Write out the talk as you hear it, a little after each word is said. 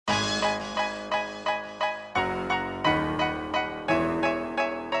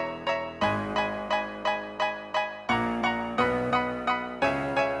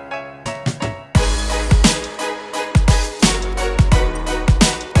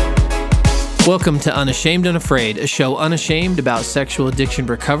Welcome to Unashamed Unafraid, a show unashamed about sexual addiction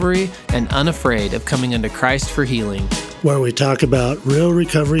recovery and unafraid of coming unto Christ for healing. Where we talk about real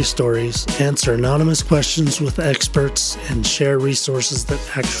recovery stories, answer anonymous questions with experts, and share resources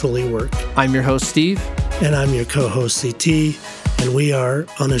that actually work. I'm your host, Steve. And I'm your co-host, CT, and we are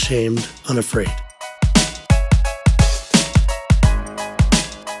Unashamed Unafraid.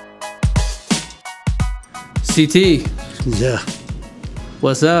 CT. Yeah.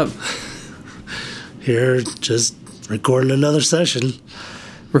 What's up? Here, just recording another session.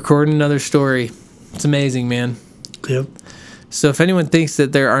 Recording another story. It's amazing, man. Yep. So if anyone thinks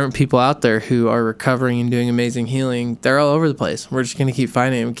that there aren't people out there who are recovering and doing amazing healing, they're all over the place. We're just going to keep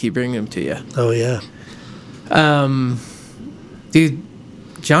finding them and keep bringing them to you. Oh, yeah. Dude,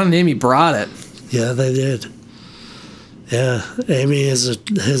 John and Amy brought it. Yeah, they did. Yeah, Amy is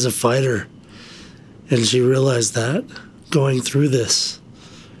a fighter, and she realized that going through this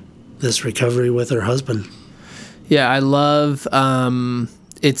recovery with her husband. Yeah, I love,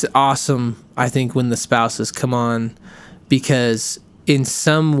 it's awesome, I think, when the spouses come on, because in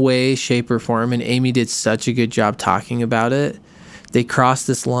some way, shape, or form, and Amy did such a good job talking about it, they cross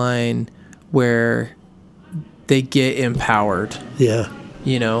this line where they get empowered. Yeah.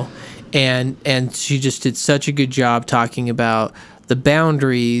 You know, and she just did such a good job talking about the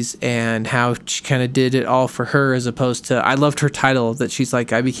boundaries and how she kind of did it all for her, as opposed to, I loved her title that she's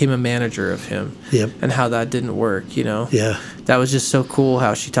like, I became a manager of him. Yep. And how that didn't work, you know? Yeah. That was just so cool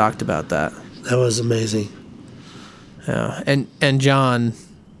how she talked about that. That was amazing. Yeah. And John,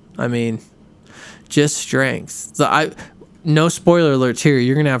 I mean, just strength. No spoiler alerts here.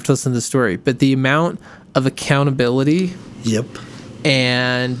 You're going to have to listen to the story, but the amount of accountability. Yep.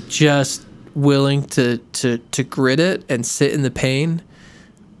 And just willing to grit it and sit in the pain,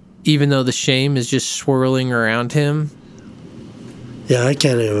 even though the shame is just swirling around him. Yeah, I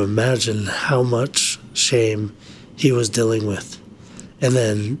can't even imagine how much shame he was dealing with. And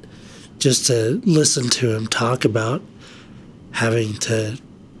then just to listen to him talk about having to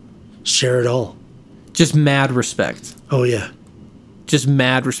share it all. Just mad respect. Oh, yeah. Just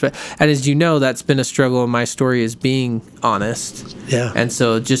mad respect. And as you know, that's been a struggle in my story, is being honest. Yeah. And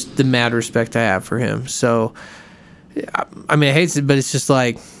so just the mad respect I have for him. So, I mean, I hate it, but it's just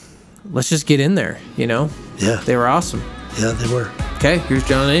like, let's just get in there, you know? Yeah. They were awesome. Yeah, they were. Okay, here's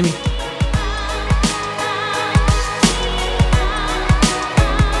John and Amy.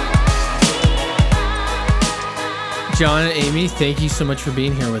 John and Amy, thank you so much for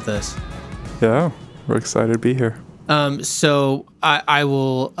being here with us. Yeah, we're excited to be here. So I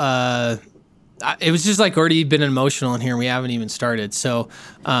will, it was just like already been emotional in here and we haven't even started. So,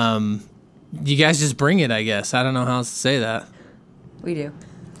 you guys just bring it, I guess. I don't know how else to say that. We do.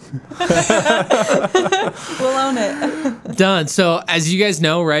 We'll own it. Done. So as you guys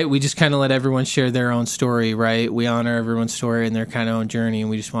know, right, we just kind of let everyone share their own story, right? We honor everyone's story and their kind of own journey, and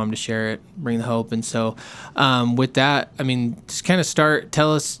we just want them to share it, bring the hope. And so with that, I mean, just kind of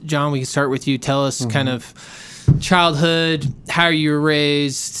tell us, John, we can start with you. Tell us kind of childhood, how you were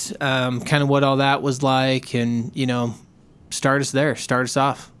raised, kind of what all that was like, and, you know, start us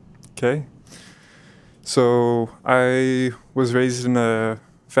off. Okay. So I was raised in a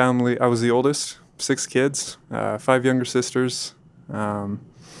family. I was the oldest, 6 kids, 5 younger sisters,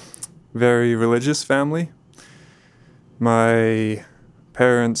 very religious family. My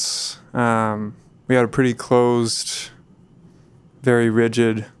parents, we had a pretty closed, very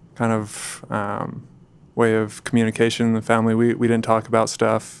rigid kind of way of communication in the family. We didn't talk about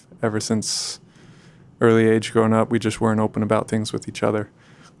stuff ever since early age growing up. We just weren't open about things with each other.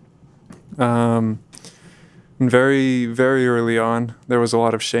 And very, very early on, there was a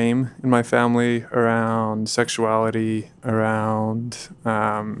lot of shame in my family around sexuality, around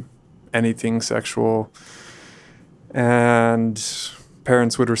anything sexual. And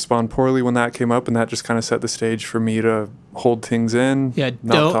parents would respond poorly when that came up, and that just kind of set the stage for me to hold things in. Yeah,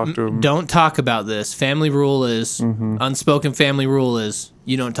 not talk to them. Don't talk about this. Family rule is, unspoken family rule is,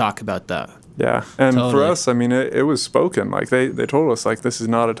 you don't talk about that. Yeah, and Totally. for us, I mean, it was spoken. Like, they told us, like, this is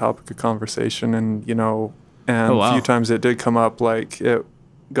not a topic of conversation, and, you know, and a few times it did come up, like, there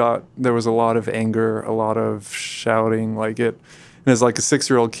was a lot of anger, a lot of shouting, like and as, like, a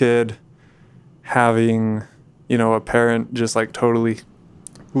 6-year-old kid having, you know, a parent just, like, totally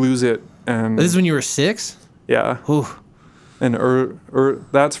lose it. And This is when you were 6? Yeah. Ooh. And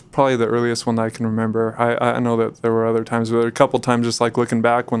that's probably the earliest one that I can remember. I know that there were other times, but a couple times just like looking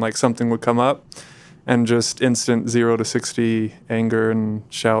back when like something would come up and just instant 0 to 60 anger and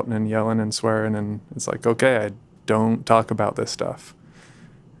shouting and yelling and swearing. And it's like, okay, I don't talk about this stuff.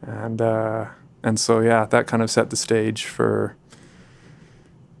 And so, yeah, that kind of set the stage for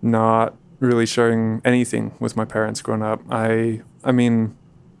not really sharing anything with my parents growing up. I mean,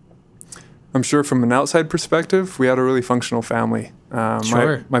 I'm sure from an outside perspective, we had a really functional family.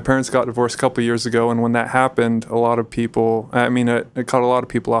 Sure. My parents got divorced a couple of years ago, and when that happened, a lot of people, it caught a lot of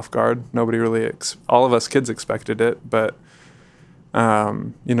people off guard. Nobody really, all of us kids expected it, but,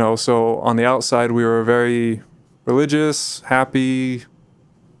 so on the outside, we were a very religious, happy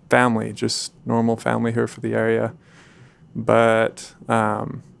family, just normal family here for the area. But,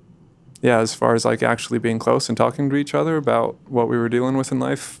 as far as like actually being close and talking to each other about what we were dealing with in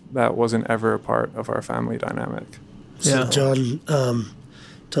life, that wasn't ever a part of our family dynamic. So, John,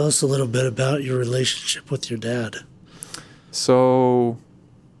 tell us a little bit about your relationship with your dad. So,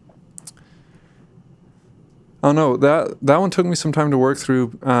 I don't know, that one took me some time to work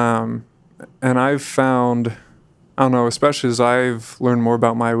through, and I've found, I don't know, especially as I've learned more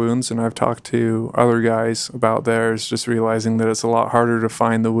about my wounds and I've talked to other guys about theirs, just realizing that it's a lot harder to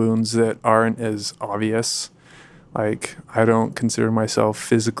find the wounds that aren't as obvious. Like, I don't consider myself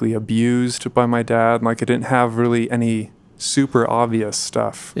physically abused by my dad. Like, I didn't have really any super obvious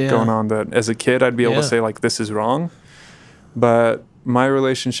stuff going on that as a kid I'd be able to say, like, this is wrong. But my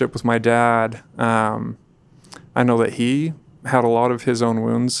relationship with my dad, I know that he had a lot of his own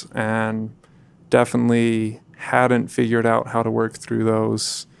wounds and definitely hadn't figured out how to work through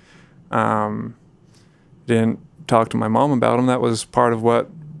those. Didn't talk to my mom about them. That was part of what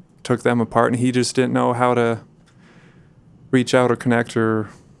took them apart, and he just didn't know how to reach out or connect or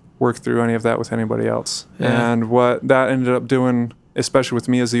work through any of that with anybody else. And what that ended up doing, especially with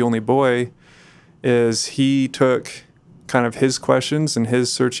me as the only boy, is he took kind of his questions and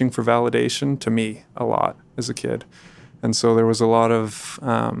his searching for validation to me a lot as a kid. And so there was a lot of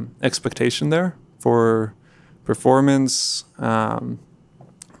expectation there for performance,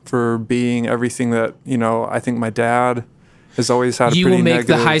 for being everything that, I think my dad has always had a pretty negative... You will make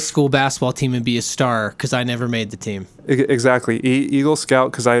the high school basketball team and be a star because I never made the team. Exactly. Eagle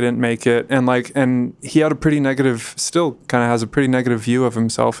Scout because I didn't make it. And he had a pretty negative, still kind of has a pretty negative view of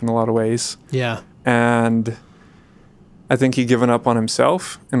himself in a lot of ways. Yeah. And I think he'd given up on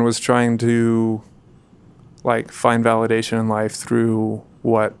himself and was trying to find validation in life through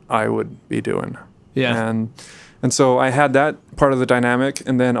what I would be doing. Yeah. And so I had that part of the dynamic.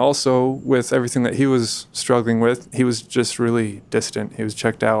 And then also with everything that he was struggling with, he was just really distant. He was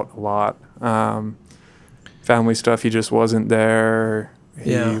checked out a lot. Family stuff, he just wasn't there.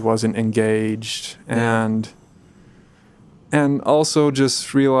 He wasn't engaged. And also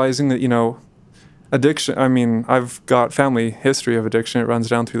just realizing that, addiction, I've got family history of addiction. It runs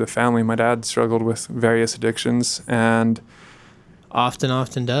down through the family. My dad struggled with various addictions and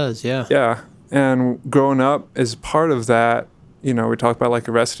often does. Yeah. Yeah. And growing up as part of that, we talk about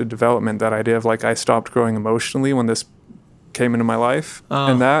arrested development, that idea of I stopped growing emotionally when this came into my life.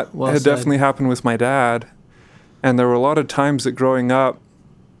 And that had definitely happened with my dad. And there were a lot of times that growing up,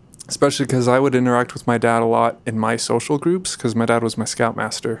 especially because I would interact with my dad a lot in my social groups, because my dad was my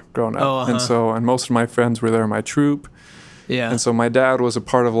scoutmaster growing up. And most of my friends were there in my troop. Yeah. And so my dad was a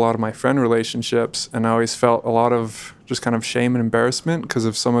part of a lot of my friend relationships. And I always felt a lot of just kind of shame and embarrassment because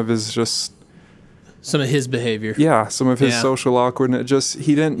of some of his behavior. Yeah, some of his social awkwardness.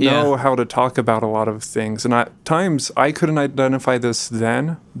 He didn't know how to talk about a lot of things. And at times, I couldn't identify this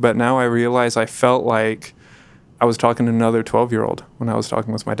then, but now I realize I felt like I was talking to another 12-year-old when I was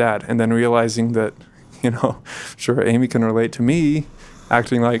talking with my dad. And then realizing that, sure, Amy can relate to me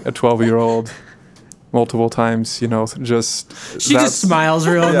acting like a 12-year-old multiple times, she just smiles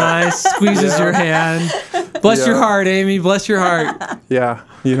real nice, squeezes your hand. Bless your heart, Amy. Bless your heart. Yeah.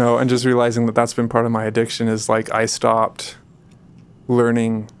 And just realizing that that's been part of my addiction is I stopped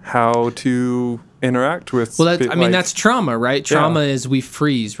learning how to interact with. Well, that's trauma, right? Trauma is we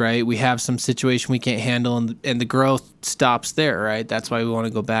freeze, right? We have some situation we can't handle and the growth stops there, right? That's why we want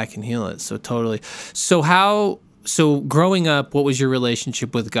to go back and heal it. So totally. So growing up, what was your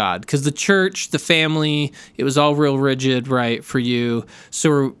relationship with God? Because the church, the family, it was all real rigid, right, for you.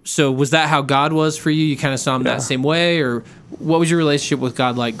 So was that how God was for you? You kind of saw him that same way? Or what was your relationship with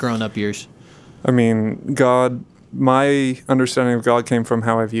God like growing up years? God, my understanding of God came from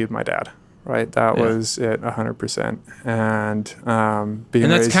how I viewed my dad, right? That was it 100%. And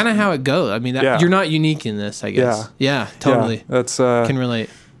that's kind of how it goes. You're not unique in this, I guess. Yeah, totally. Yeah, that's... can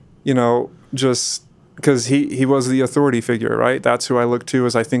relate. Just... because he was the authority figure, right? That's who I look to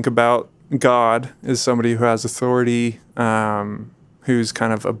as I think about God, as somebody who has authority, who's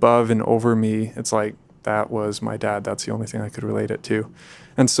kind of above and over me. It's that was my dad. That's the only thing I could relate it to.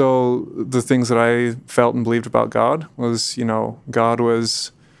 And so the things that I felt and believed about God was, God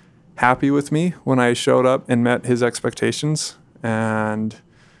was happy with me when I showed up and met his expectations. And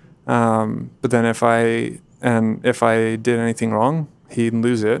But then if I did anything wrong, he'd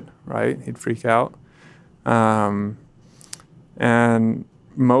lose it, right? He'd freak out. And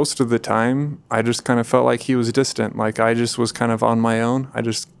most of the time, I just kind of felt like he was distant. Like I just was kind of on my own. I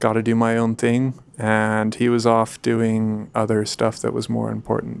just got to do my own thing. And he was off doing other stuff that was more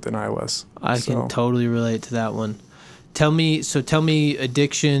important than I was. I can totally relate to that one. Tell me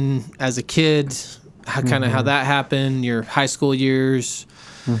addiction as a kid, how that happened, your high school years,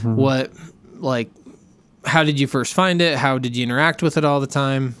 how did you first find it? How did you interact with it all the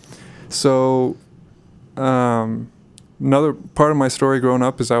time? So, another part of my story growing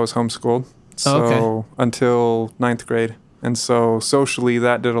up is I was homeschooled. So until 9th grade. And so socially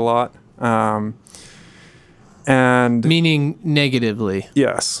that did a lot. And meaning negatively.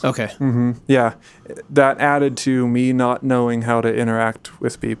 Yes. Okay. Mm-hmm. Yeah. That added to me not knowing how to interact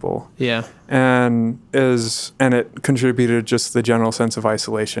with people. Yeah. And it contributed just the general sense of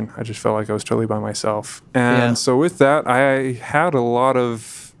isolation. I just felt like I was totally by myself. And so with that, I had a lot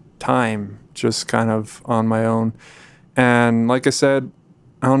of time just kind of on my own. And like I said,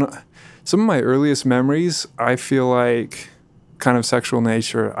 I don't know, some of my earliest memories, I feel like kind of sexual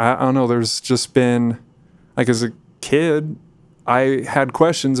nature. I don't know, there's just been, like as a kid, I had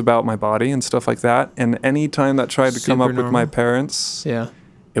questions about my body and stuff like that. And any time that tried to come up with my parents, it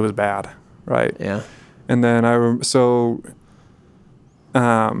was bad, right? Yeah. And then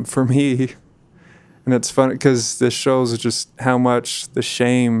for me, and it's funny because this shows just how much the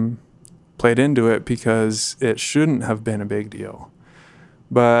shame played into it because it shouldn't have been a big deal.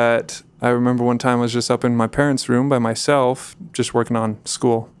 But I remember one time I was just up in my parents' room by myself, just working on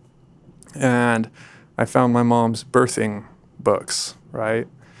school. And I found my mom's birthing books, right?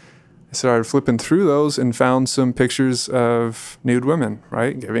 I started flipping through those and found some pictures of nude women,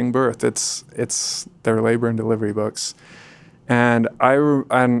 right, giving birth. It's their labor and delivery books. And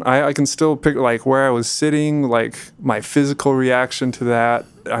I can still pick like where I was sitting, like my physical reaction to that.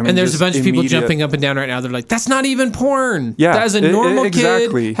 I mean, and there's a bunch of people jumping up and down right now. They're like, "That's not even porn." Yeah, that is a normal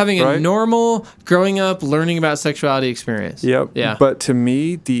exactly, kid having a normal growing up, learning about sexuality experience. Yep. Yeah. But to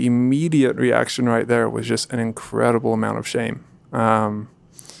me, the immediate reaction right there was just an incredible amount of shame. And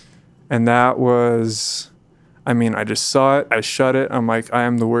that was, I mean, I just saw it. I shut it. I'm like, I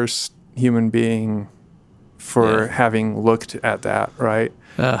am the worst human being for having looked at that, right?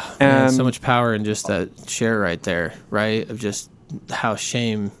 And so much power in just that share right there, right? Of just how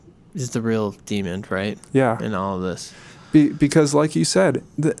shame is the real demon, right? Yeah. In all of this. Because like you said,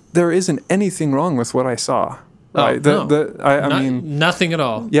 there isn't anything wrong with what I saw. Right? I mean... Nothing at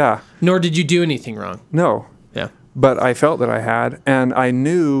all. Yeah. Nor did you do anything wrong. No. Yeah. But I felt that I had, and I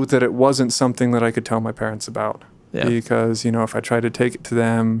knew that it wasn't something that I could tell my parents about. Yeah. Because, if I tried to take it to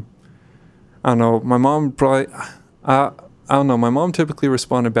them, I don't know, my mom probably... I don't know. My mom typically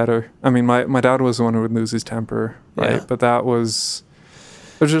responded better. I mean, my dad was the one who would lose his temper, right? Yeah. But there's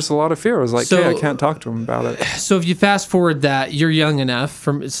just a lot of fear. I was like, hey, I can't talk to him about it. So if you fast forward that, you're young enough,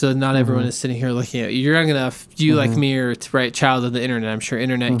 so not everyone is sitting here looking at you. You're young enough, you like me are child of the internet. I'm sure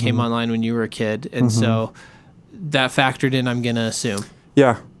internet came online when you were a kid. And so that factored in, I'm going to assume.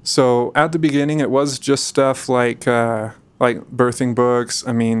 Yeah. So at the beginning, it was just stuff like birthing books.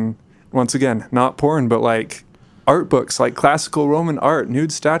 I mean, once again, not porn, but like art books, like classical Roman art,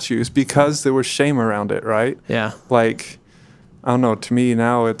 nude statues, because there was shame around it, right? Yeah. Like, I don't know, to me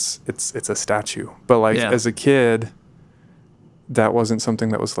now it's a statue. But like as a kid, that wasn't something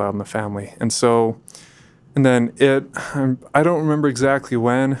that was allowed in the family. And then I don't remember exactly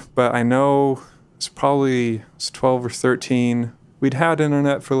when, but I know it's probably 12 or 13. We'd had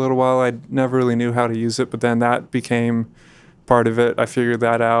internet for a little while. I never really knew how to use it, but then that became part of it. I figured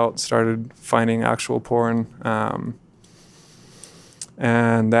that out, started finding actual porn,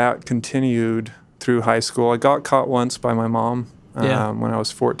 and that continued through high school. I got caught once by my mom when I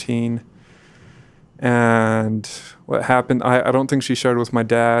was 14, and what happened, I don't think she shared with my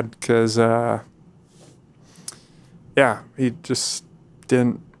dad because he just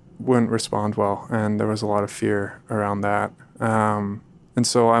wouldn't respond well, and there was a lot of fear around that, and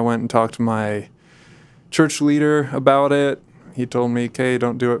so I went and talked to my church leader about it. He told me, okay,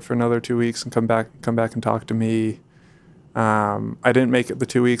 don't do it for another 2 weeks and come back and talk to me. I didn't make it the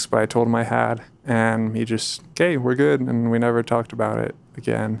 2 weeks, but I told him I had. And he just, okay, we're good. And we never talked about it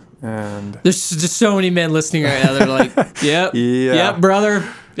again. And there's just so many men listening right now. They're like, yep, brother.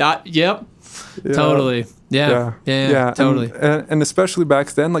 Yep. Totally. Yeah, totally. And especially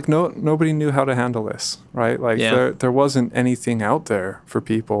back then, like nobody knew how to handle this, right? Like there wasn't anything out there for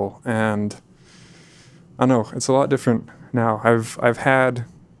people. And I know it's a lot different now. I've had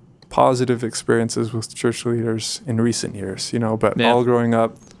positive experiences with church leaders in recent years, but all growing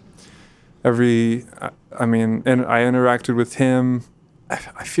up, and I interacted with him.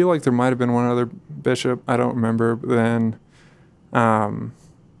 I feel like there might have been one other bishop. I don't remember. But then,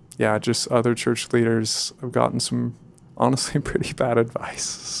 just other church leaders have gotten some, honestly, pretty bad advice.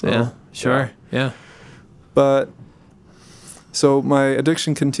 So, yeah, sure. Yeah. But, so my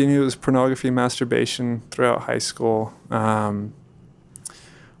addiction continued with pornography, masturbation throughout high school.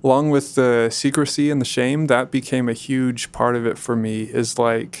 Along with the secrecy and the shame, that became a huge part of it for me, is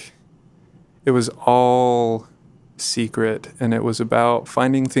like, it was all secret, and it was about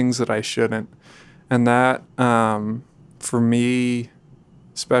finding things that I shouldn't. And that, for me,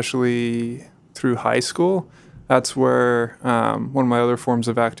 especially through high school, that's where one of my other forms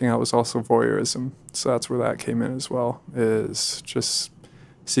of acting out was also voyeurism. So that's where that came in as well, is just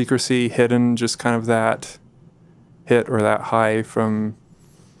secrecy, hidden, just kind of that hit or that high from,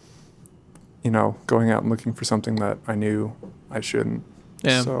 going out and looking for something that I knew I shouldn't.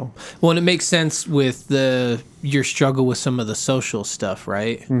 Yeah. So. Well, and it makes sense with your struggle with some of the social stuff,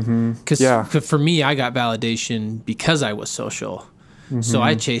 right? Because for me, I got validation because I was social. So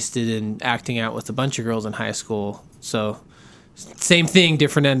I chased it in acting out with a bunch of girls in high school. So same thing,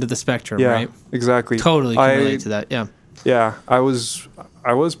 different end of the spectrum, right? Exactly. Totally can relate to that. Yeah. Yeah, I was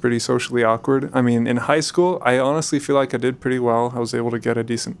pretty socially awkward. I mean, in high school, I honestly feel like I did pretty well. I was able to get a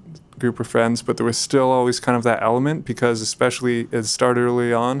decent group of friends, but there was still always kind of that element, because especially it started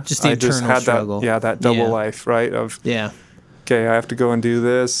early on. Just the I internal just had struggle. that double life, right? Okay, I have to go and do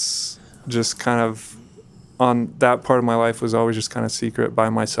this. Just kind of on that part of my life was always just kind of secret,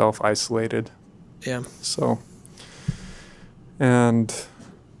 by myself, isolated. Yeah. So, and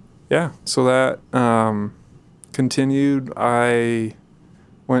so that continued. I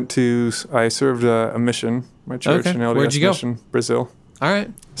served a mission, my church, an LDS Where'd you mission, Brazil. All right.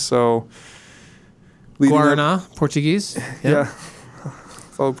 So, Guaraná, Portuguese. Yeah.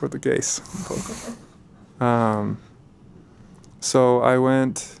 Falo Português. So I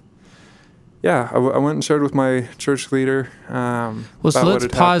went. I went and shared with my church leader. So let's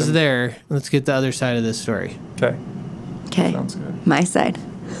pause happened. there. Let's get the other side of this story. Okay. Sounds good. My side.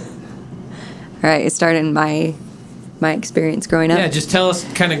 All right. It started in my experience growing up. Yeah, just tell us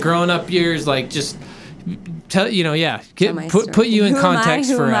kind of growing up years, like just tell, put you in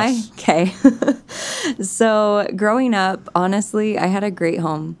context for us. Okay. So growing up, honestly, I had a great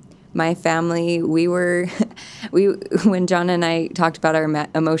home. My family, when John and I talked about our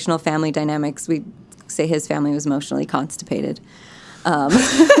emotional family dynamics, we say his family was emotionally constipated.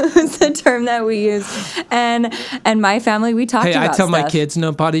 It's the term that we use. And my family, we talked about I tell my stuff. kids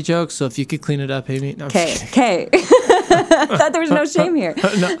no potty jokes, so if you could clean it up, Amy. No, Okay. I thought there was no shame here.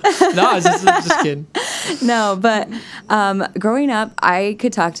 no, I was just kidding. No, but growing up, I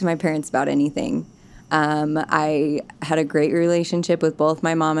could talk to my parents about anything. I had a great relationship with both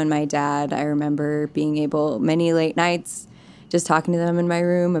my mom and my dad. I remember being able, many late nights, just talking to them in my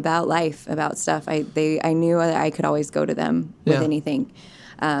room about life, about stuff. I knew that I could always go to them with anything.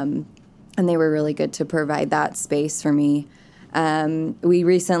 And they were really good to provide that space for me. We've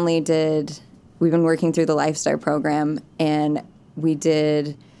been working through the Lifestyle program, and we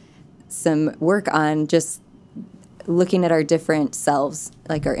did some work on just looking at our different selves,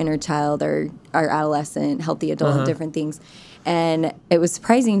 like our inner child, our adolescent, healthy adult, different things. And it was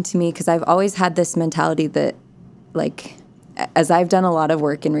surprising to me because I've always had this mentality that, like, as I've done a lot of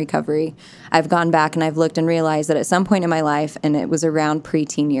work in recovery, I've gone back and I've looked and realized that at some point in my life, and it was around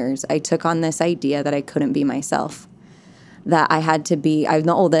preteen years, I took on this idea that I couldn't be myself, that I had to be, I'm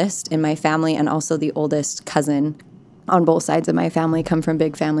the oldest in my family and also the oldest cousin on both sides of my family, come from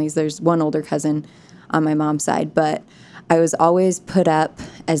big families. There's one older cousin on my mom's side, but I was always put up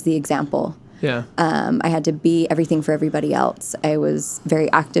as the example. Yeah. I had to be everything for everybody else. I was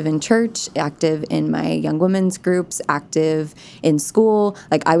very active in church, active in my young women's groups, active in school.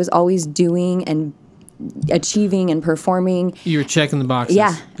 Like, I was always doing and achieving and performing. You were checking the boxes.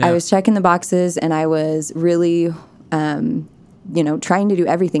 Yeah. I was checking the boxes, and I was really, trying to do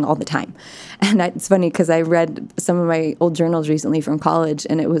everything all the time. And it's funny because I read some of my old journals recently from college,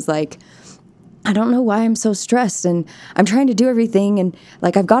 and it was like, I don't know why I'm so stressed, and I'm trying to do everything, and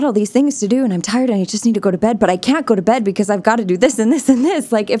like I've got all these things to do, and I'm tired, and I just need to go to bed, but I can't go to bed because I've got to do this and this and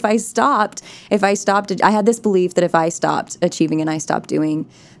this. Like, if I stopped, I had this belief that if I stopped achieving and I stopped doing,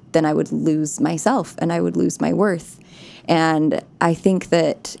 then I would lose myself and I would lose my worth. And I think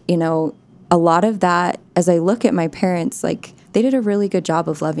that, a lot of that, as I look at my parents, like, they did a really good job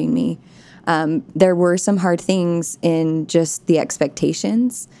of loving me. There were some hard things in just the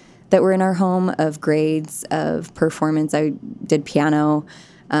expectations that were in our home of grades, of performance. I did piano,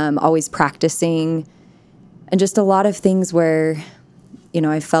 always practicing, and just a lot of things where,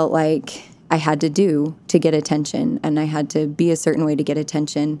 I felt like I had to do to get attention, and I had to be a certain way to get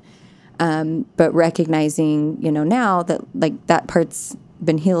attention. But recognizing, now that like that part's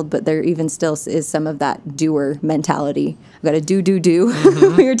been healed, but there even still is some of that doer mentality. I've got to do.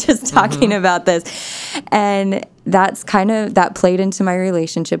 Mm-hmm. We were just talking about this. And that's that played into my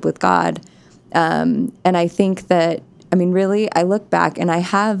relationship with God. And I think that, really, I look back and I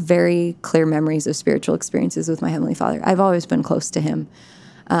have very clear memories of spiritual experiences with my Heavenly Father. I've always been close to him.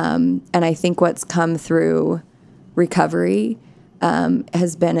 And I think what's come through recovery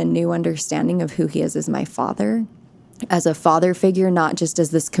has been a new understanding of who he is as my father, as a father figure, not just as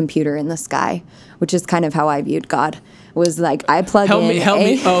this computer in the sky, which is kind of how I viewed God. Was like, I plug help me.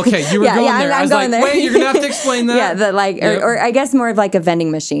 Oh, okay, you were going there. I was like, there. Wait, you're going to have to explain that. Yeah, or I guess more of like a vending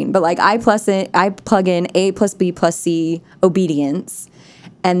machine. But like I plug in A plus B plus C obedience,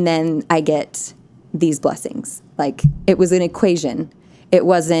 and then I get these blessings. Like it was an equation. It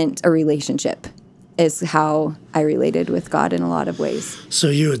wasn't a relationship, is how I related with God in a lot of ways. So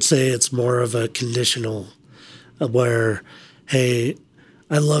you would say it's more of a conditional where, hey,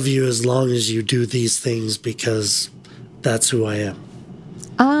 I love you as long as you do these things because that's who I am.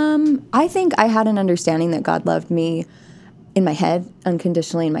 I think I had an understanding that God loved me in my head,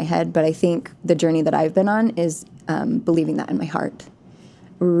 unconditionally in my head, but I think the journey that I've been on is believing that in my heart,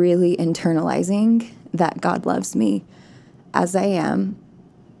 really internalizing that God loves me as I am,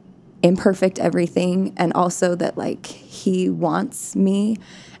 imperfect everything, and also that like he wants me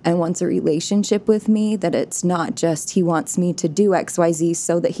and wants a relationship with me, that it's not just he wants me to do XYZ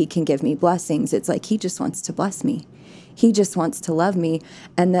so that he can give me blessings. It's like he just wants to bless me. He just wants to love me,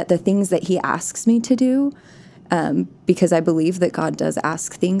 and that the things that he asks me to do, because I believe that God does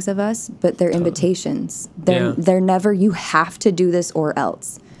ask things of us, but they're invitations. They're never, you have to do this or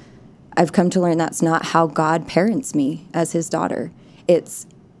else. I've come to learn that's not how God parents me as his daughter. It's,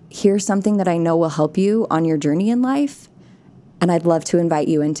 here's something that I know will help you on your journey in life, and I'd love to invite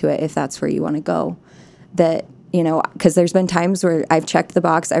you into it if that's where you want to go. That, because there's been times where I've checked the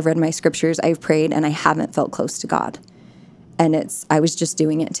box, I've read my scriptures, I've prayed, and I haven't felt close to God. And I was just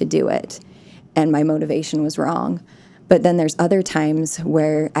doing it to do it, and my motivation was wrong. But then there's other times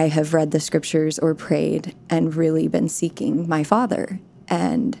where I have read the scriptures or prayed and really been seeking my Father,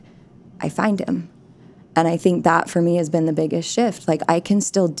 and I find him. And I think that for me has been the biggest shift. Like I can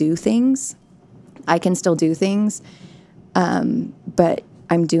still do things, but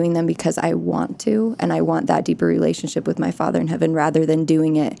I'm doing them because I want to, and I want that deeper relationship with my Father in heaven, rather than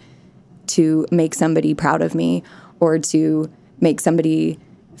doing it to make somebody proud of me or to make somebody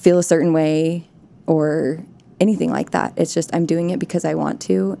feel a certain way or anything like that. It's just I'm doing it because I want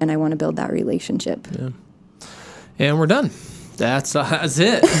to, and I want to build that relationship. Yeah. And we're done. That's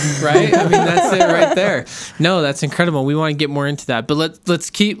it, right? I mean, that's it right there. No, that's incredible. We want to get more into that, but let's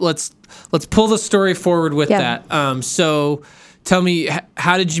pull the story forward with that. So tell me,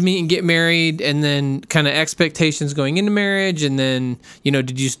 how did you meet and get married, and then kind of expectations going into marriage, and then,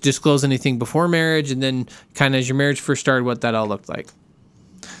 did you disclose anything before marriage, and then kind of as your marriage first started, what that all looked like?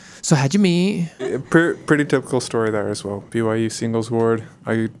 So how'd you meet? Pretty typical story there as well. BYU Singles Ward.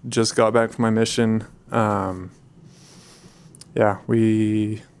 I just got back from my mission.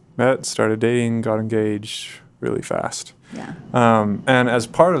 We met, started dating, got engaged really fast. Yeah. And as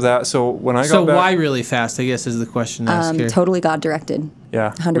part of that, so when I got back... So why really fast, I guess, is the question to ask here. Totally God-directed.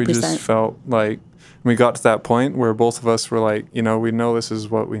 Yeah. 100%. We just felt like we got to that point where both of us were like, we know this is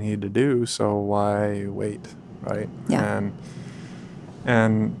what we need to do, so why wait, right? Yeah.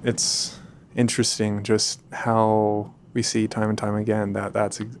 And it's interesting just how we see time and time again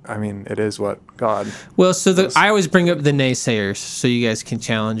it is what God. Well, so I always bring up the naysayers so you guys can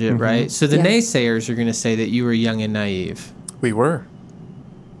challenge it, right? So the naysayers are going to say that you were young and naive. We were.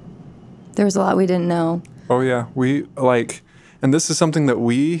 There was a lot we didn't know. Oh yeah, and this is something that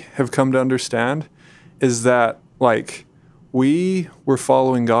we have come to understand, is that we were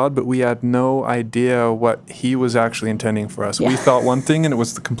following God, but we had no idea what he was actually intending for us. Yeah. We thought one thing and it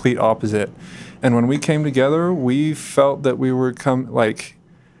was the complete opposite. And when we came together, we felt that we were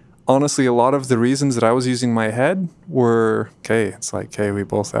honestly, a lot of the reasons that I was using my head were, we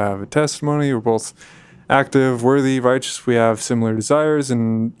both have a testimony, we're both active, worthy, righteous, we have similar desires,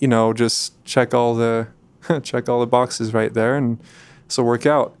 and, just check all the boxes right there, and so work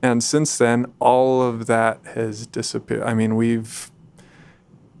out. And since then, all of that has disappeared. I mean, we've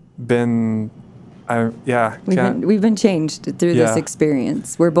been changed through this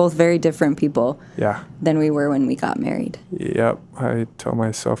experience. We're both very different people than we were when we got married. Yep. I tell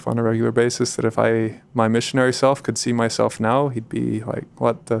myself on a regular basis that if my missionary self could see myself now, he'd be like,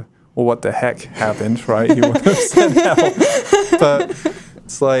 what the heck happened, right? He would have said hell. But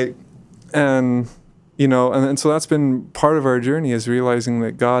it's and and so that's been part of our journey, is realizing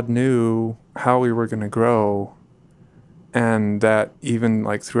that God knew how we were going to grow, and that even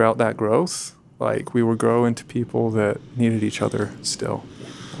like throughout that growth, like we would grow into people that needed each other still.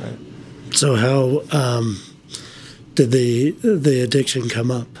 Right? So how did the addiction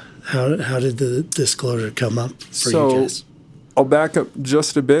come up? How did the disclosure come up for you guys? I'll back up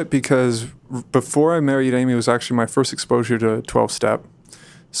just a bit, because before I married Amy, it was actually my first exposure to 12-step.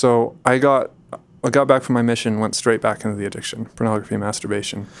 So I got back from my mission, went straight back into the addiction, pornography,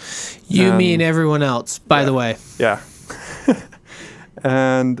 masturbation. You mean everyone else, by the way. Yeah.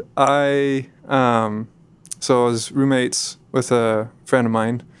 And I was roommates with a friend of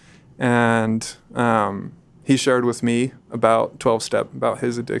mine, and he shared with me about 12-step, about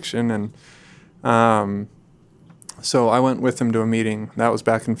his addiction, and so I went with him to a meeting. That was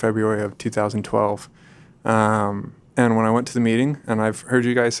back in February of 2012. And when I went to the meeting, and I've heard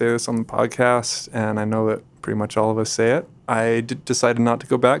you guys say this on the podcast, and I know that pretty much all of us say it, I decided not to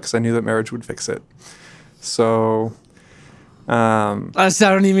go back because I knew that marriage would fix it. So... I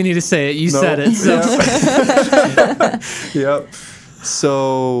don't even need to say it. You said it. So. Yep.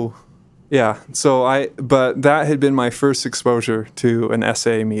 So, yeah. But that had been my first exposure to an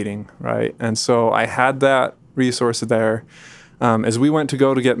SA meeting, right? And so I had that resource there. As we went to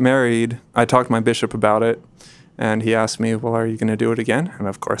go to get married, I talked to my bishop about it, and he asked me, well, are you going to do it again? And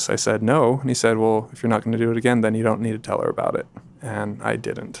of course I said no. And he said, well, if you're not going to do it again, then you don't need to tell her about it. And I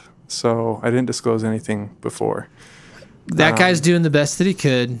didn't. So I didn't disclose anything before. That guy's doing the best that he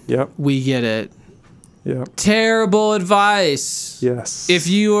could. Yep. We get it. Yep. Terrible advice. Yes. If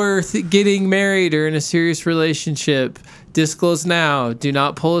you are getting married or in a serious relationship, disclose now. Do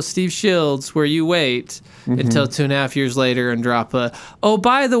not pull a Steve Shields where you wait until 2.5 years later and drop a, oh,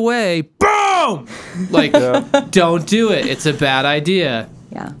 by the way, boom! Like, don't do it. It's a bad idea.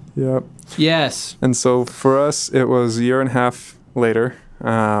 Yeah. Yep. Yes. And so for us, it was a year and a half later.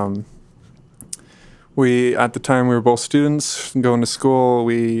 At the time, we were both students going to school.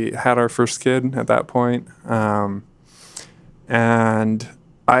 We had our first kid at that point. And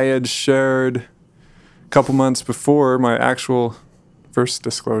I had shared a couple months before my actual first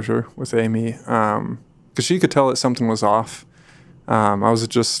disclosure with Amy, because she could tell that something was off. There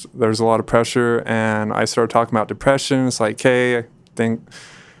was a lot of pressure, and I started talking about depression. It's like, hey, I think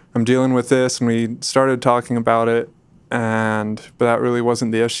I'm dealing with this. And we started talking about it. But that really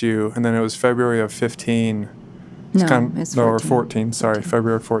wasn't the issue. And then it was February of 15. It's 14. Sorry,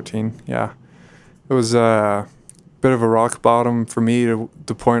 February 14. Yeah. It was a bit of a rock bottom for me, to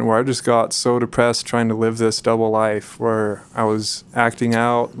the point where I just got so depressed trying to live this double life, where I was acting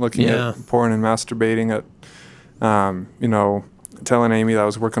out, looking at porn and masturbating at, telling Amy that I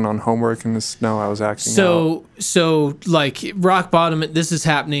was working on homework, and I was acting out. So like rock bottom, this is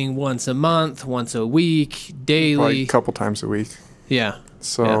happening once a month, once a week, daily? Like a couple times a week. Yeah.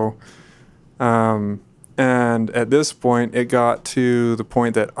 So, and at this point, it got to the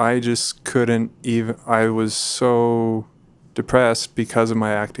point that I just couldn't even, I was so depressed because of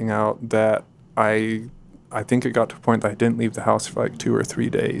my acting out that I think it got to a point that I didn't leave the house for like 2 or 3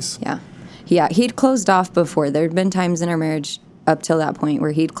 days. Yeah, he'd closed off before. There'd been times in our marriage up till that point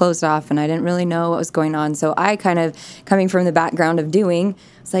where he'd closed off, and I didn't really know what was going on. So I kind of, coming from the background of doing,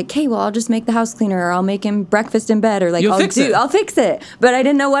 it's like, hey, well, I'll just make the house cleaner, or I'll make him breakfast in bed, or like, I'll fix it. But I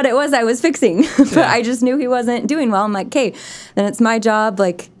didn't know what it was I was fixing. But I just knew he wasn't doing well. I'm like, okay, then it's my job.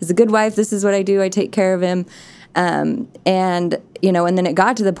 Like, as a good wife, this is what I do. I take care of him. And then it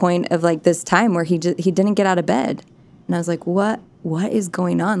got to the point of like this time where he didn't get out of bed. And I was like, what is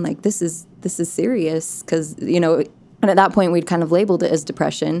going on? Like, this is serious. Cause and at that point we'd kind of labeled it as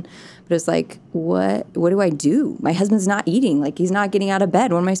depression, but it's like, what do I do? My husband's not eating, like he's not getting out of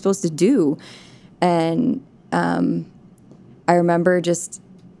bed. What am I supposed to do? And, I remember just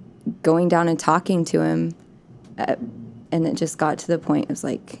going down and talking to him, and it just got to the point, it was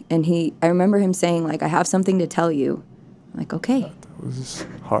like, I remember him saying like, I have something to tell you. I'm like, okay. That was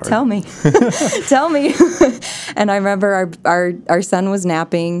hard. Tell me. Tell me. And I remember our son was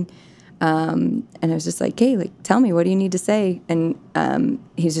napping, and I was just like, hey, like, tell me, what do you need to say? And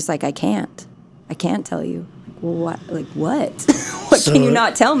he's just like, I can't tell you. Well, what? Like, what? What can you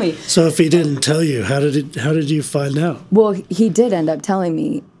not tell me? So if he didn't tell you, how did you find out? Well, he did end up telling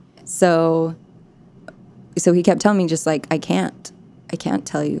me. So he kept telling me just like, I can't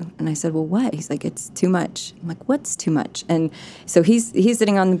tell you. And I said, well, what? He's like, it's too much. I'm like, what's too much? And so he's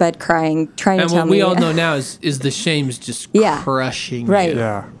sitting on the bed crying, trying to tell me. And what we all know now is the shame's just crushing right. you.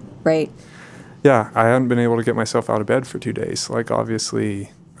 Yeah. Right. Yeah, I hadn't been able to get myself out of bed for 2 days. Like, obviously,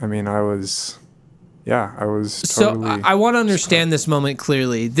 I mean, I was yeah, I was So totally. I want to understand this moment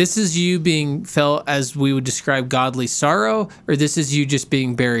clearly. This is you being felt as we would describe godly sorrow, or this is you just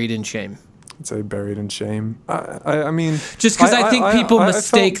being buried in shame? I'd say buried in shame. I mean, Just because I think people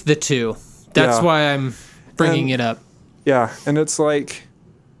mistake felt, the two. That's Yeah. why I'm bringing it up. yeah, and it's like,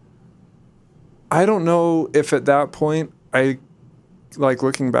 I don't know if at that point like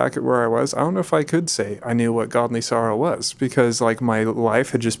looking back at where I was, I don't know if I could say I knew what godly sorrow was, because like my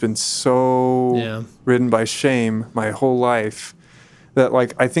life had just been so ridden by shame my whole life that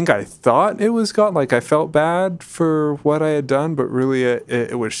like I think I thought it was God. Like I felt bad for what I had done, but really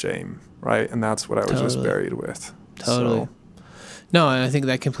it was shame, right? And that's what I was just buried with. Totally. So, No, I think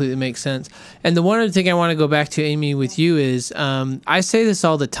that completely makes sense. And the one other thing I want to go back to, Amy, with you is I say this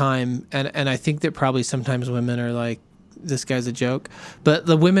all the time, and I think that probably sometimes women are like, this guy's a joke, but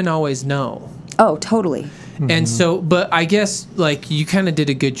the women always know. Oh, totally. And so, but I guess like you kind of did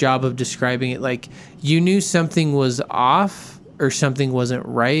a good job of describing it. Like you knew something was off or something wasn't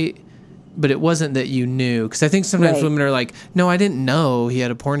right, but it wasn't that you knew. Because I think sometimes Right. women are like, no, I didn't know he had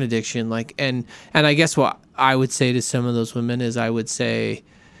a porn addiction. Like, and I guess what I would say to some of those women is I would say,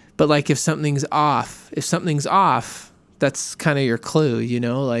 but like if something's off, that's kind of your clue, you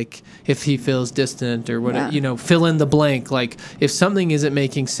know, like if he feels distant or whatever, you know, fill in the blank. Like if something isn't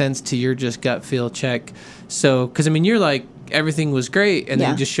making sense to your just gut feel, check. So, because I mean, you're like, everything was great and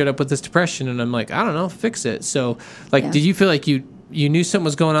then you just showed up with this depression and I'm like, I don't know, fix it. So like, did you feel like you knew something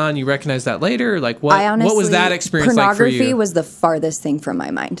was going on, you recognized that later? Like what was that experience like for you? Pornography was the farthest thing from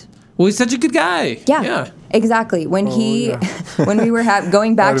my mind. Well, he's such a good guy. Yeah. Exactly. When when we were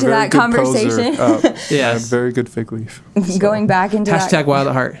going back to that conversation, yes, very good fig leaf. So. going back into # wild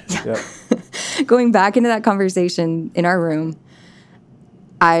at heart. Yeah. Going back into that conversation in our room,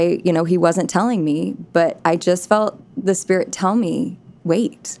 he wasn't telling me, but I just felt the Spirit tell me,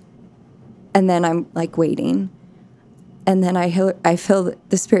 wait. And then I'm like waiting. And then I feel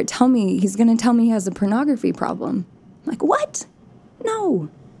the Spirit tell me, he's going to tell me he has a pornography problem. I'm like, what? No.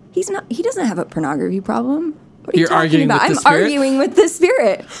 He's not. He doesn't have a pornography problem. What are you talking about? I'm arguing with the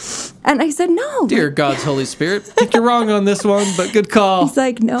Spirit. And I said, no. Dear God's Holy Spirit, I think you're wrong on this one, but good call. He's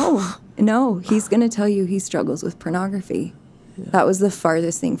like, no. He's going to tell you he struggles with pornography. Yeah. That was the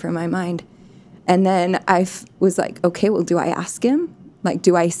farthest thing from my mind. And then I was like, okay, well, do I ask him? Like,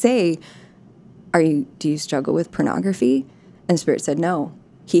 do I say, do you struggle with pornography? And the Spirit said, no.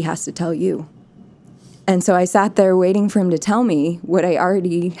 He has to tell you. And so I sat there waiting for him to tell me what I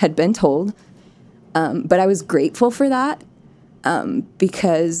already had been told. But I was grateful for that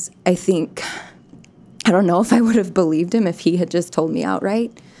because I don't know if I would have believed him if he had just told me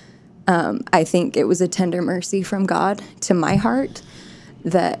outright. I think it was a tender mercy from God to my heart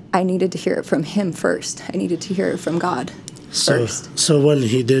that I needed to hear it from him first. I needed to hear it from God first. So when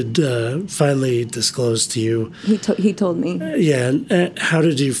he did finally disclose to you, he told me. How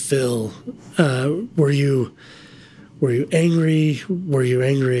did you feel? Were you angry? Were you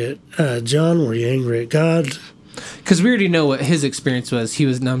angry at John? Were you angry at God? Because we already know what his experience was. He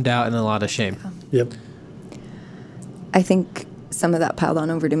was numbed out in a lot of shame. Yep. I think some of that piled on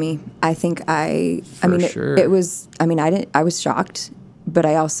over to me. I think it was. I was shocked, but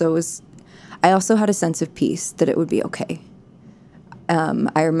I also had a sense of peace that it would be okay.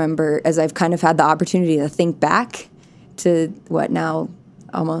 I remember as I've kind of had the opportunity to think back to what now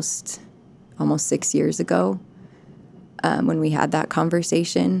almost 6 years ago, when we had that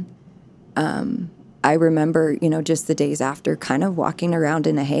conversation. I remember, just the days after kind of walking around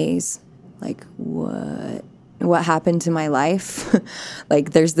in a haze, like what happened to my life?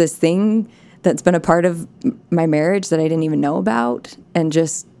 Like there's this thing that's been a part of my marriage that I didn't even know about, and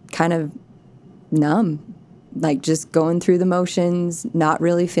just kind of numb, like just going through the motions, not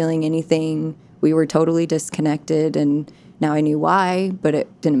really feeling anything. We were totally disconnected, and now I knew why, but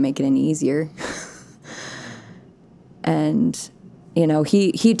it didn't make it any easier. And,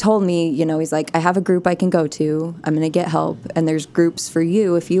 he told me, he's like, I have a group I can go to. I'm going to get help, and there's groups for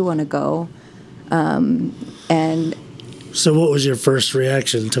you if you want to go. And so what was your first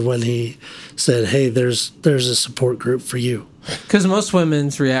reaction to when he said, hey, there's a support group for you? Because most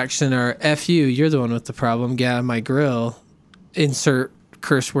women's reaction are, F you, you're the one with the problem, get out of my grill, insert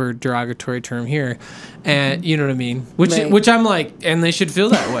curse word derogatory term here, and you know what I mean? Which I'm like, and they should feel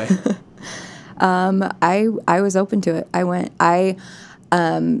that way. I was open to it. I went.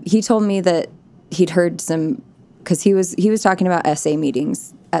 He told me that he'd heard some, because he was talking about SA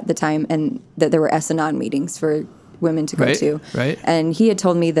meetings at the time, and that there were S-Anon meetings for women to go Right, to. right. And he had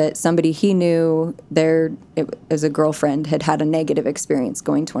told me that somebody he knew as a girlfriend had a negative experience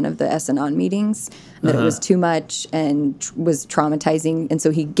going to one of the S-Anon meetings, that it was too much and was traumatizing. And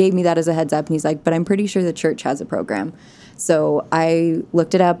so he gave me that as a heads up, and he's like, but I'm pretty sure the church has a program. So I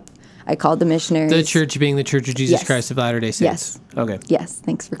looked it up. I called the missionaries. The church being the Church of Jesus Yes. Christ of Latter-day Saints. Yes. Okay. Yes,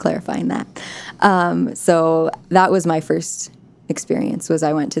 thanks for clarifying that. So that was my first experience, was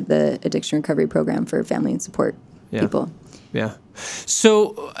I went to the addiction recovery program for family and support people. Yeah.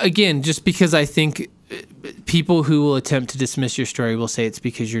 So again, just because I think people who will attempt to dismiss your story will say it's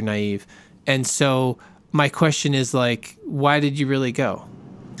because you're naive. And so my question is, like, why did you really go?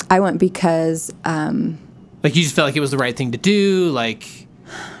 I went because... Like, you just felt like it was the right thing to do? Like...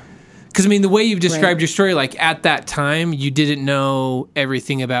 Because, I mean, the way you've described your story, like, at that time, you didn't know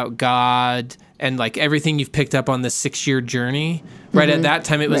everything about God and, like, everything you've picked up on this 6-year journey. Right at that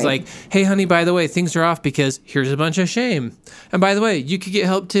time, it was like, hey, honey, by the way, things are off because here's a bunch of shame. And by the way, you could get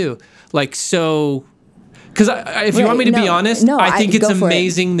help, too. Like, so... Because if you want me to be honest, I think it's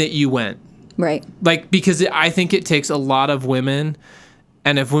amazing that you went. Right. Like, because I think it takes a lot of women...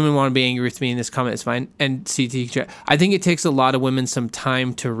 And if women want to be angry with me in this comment, it's fine. And CT, I think it takes a lot of women some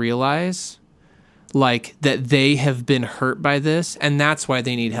time to realize, like, that they have been hurt by this, and that's why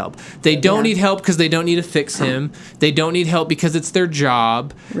they need help. They don't need help because they don't need to fix him. They don't need help because it's their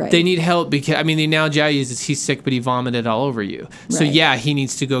job. Right. They need help because, I mean, the analogy I use is he's sick, but he vomited all over you. So, yeah, he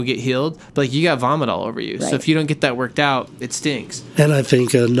needs to go get healed, but, like, you got vomit all over you. So if you don't get that worked out, it stinks. And I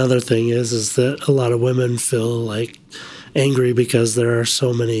think another thing is that a lot of women feel like angry because there are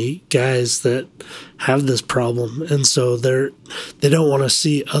so many guys that have this problem, and so they don't want to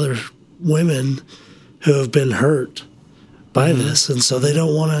see other women who have been hurt by this, and so they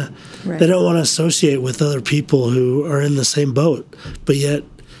don't want to associate with other people who are in the same boat. But yet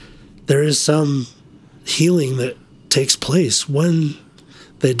there is some healing that takes place when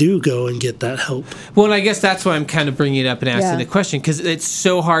they do go and get that help. Well, and I guess that's why I'm kind of bringing it up and asking the question, because it's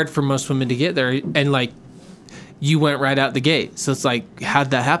so hard for most women to get there, and, like, you went right out the gate. So it's like, how'd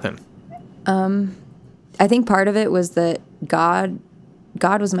that happen? I think part of it was that God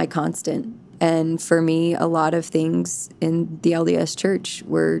was my constant. And for me, a lot of things in the LDS church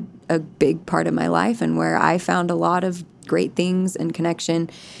were a big part of my life, and where I found a lot of great things and connection.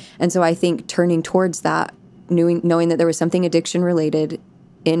 And so I think turning towards that, knowing that there was something addiction related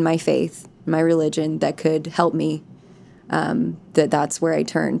in my faith, my religion, that could help me, that's where I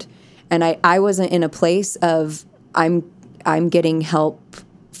turned. And I wasn't in a place of I'm getting help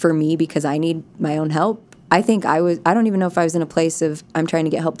for me because I need my own help. I think I don't even know if I was in a place of I'm trying to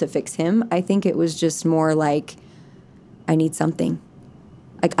get help to fix him. I think it was just more like I need something.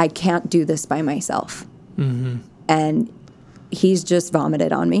 Like, I can't do this by myself. Mm-hmm. And he's just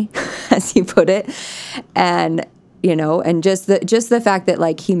vomited on me, as he put it. And, you know, and just the fact that,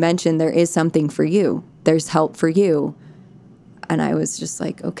 like, he mentioned there is something for you. There's help for you. And I was just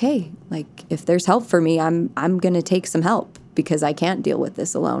like, okay, like, if there's help for me, I'm going to take some help because I can't deal with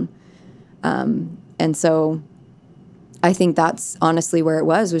this alone. And so I think that's honestly where it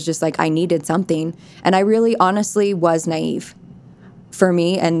was just like I needed something. And I really honestly was naive for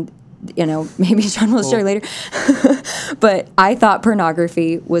me. And, you know, maybe Sean will share later. But I thought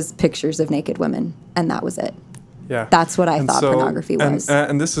pornography was pictures of naked women, and that was it. Yeah. That's what I thought pornography was.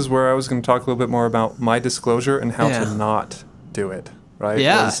 And this is where I was going to talk a little bit more about my disclosure and how to not do it, right?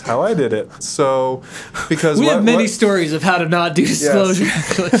 Yeah. Was how I did it. So, because we have many stories of how to not do disclosure.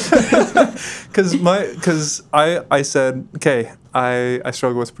 Because I said, okay, I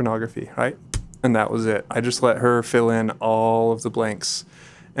struggle with pornography, right? And that was it. I just let her fill in all of the blanks.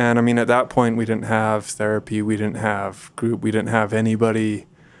 And I mean, at that point, we didn't have therapy, we didn't have group, we didn't have anybody.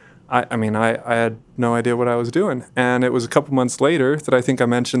 I had no idea what I was doing. And it was a couple months later that I think I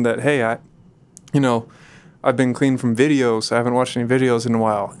mentioned that, hey, I've been clean from videos. I haven't watched any videos in a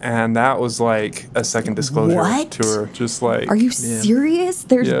while. And that was like a second disclosure to her. Just like, are you serious?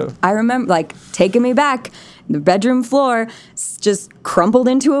 I remember, like, taking me back, the bedroom floor just crumpled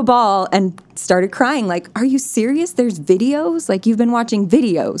into a ball and started crying. Like, are you serious? There's videos? Like, you've been watching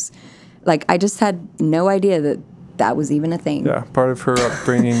videos. Like, I just had no idea that was even a thing. Yeah, part of her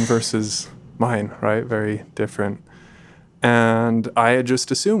upbringing versus mine, right? Very different. And I had just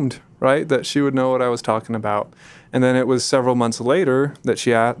assumed, right, that she would know what I was talking about. And then it was several months later that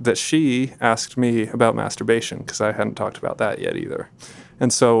she asked me about masturbation, because I hadn't talked about that yet either.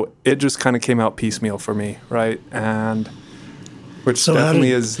 And so it just kind of came out piecemeal for me, right? And which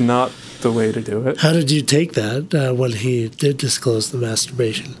definitely is not the way to do it. How did you take that when he did disclose the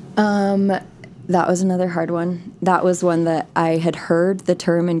masturbation? That was another hard one. That was one that I had heard the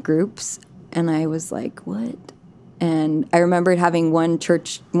term in groups, and I was like, what? And I remembered having one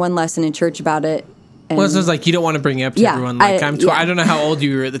lesson in church about it. And Well, it was like you don't want to bring it up to Yeah, everyone. Like I don't know how old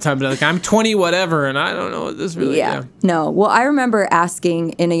you were at the time, but like I'm 20, whatever, and I don't know what this really. Yeah. No. Well, I remember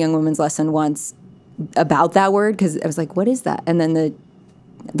asking in a young women's lesson once about that word because I was like, "What is that?" And then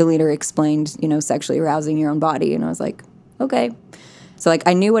the leader explained, sexually arousing your own body, and I was like, "Okay." So like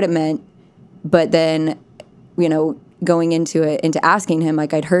I knew what it meant, but then, going into asking him,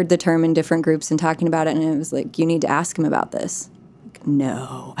 like I'd heard the term in different groups and talking about it, and it was like, "You need to ask him about this."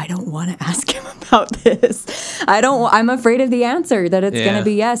 No, I don't want to ask him about this. I'm afraid of the answer that it's going to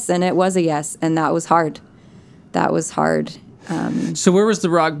be yes. And it was a yes. And that was hard. So where was the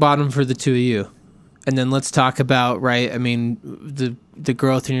rock bottom for the two of you? And then let's talk about, right, I mean, the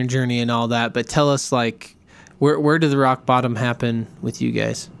growth in your journey and all that. But tell us, like, where did the rock bottom happen with you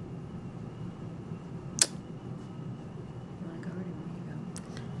guys?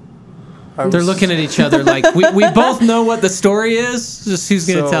 They're looking at each other like we both know what the story is. Just who's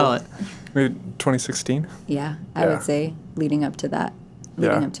going to tell it? Maybe 2016. Yeah, I would say leading up to that,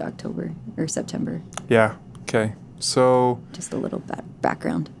 leading Yeah. up to October or September. Yeah. Okay. So Just a little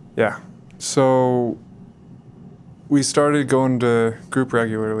background. yeah. So we started going to group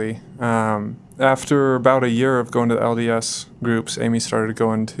regularly. After about a year of going to the LDS groups, Amy started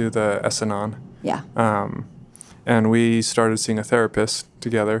going to the S-Anon. Yeah. And we started seeing a therapist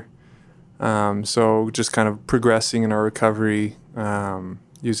together. So just kind of progressing in our recovery,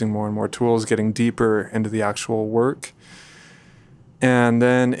 using more and more tools, getting deeper into the actual work. And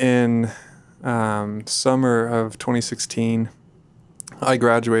then in summer of 2016, I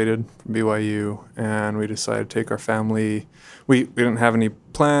graduated from BYU, and we decided to take our family. We didn't have any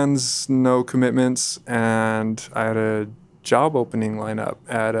plans, no commitments, and I had a job opening line up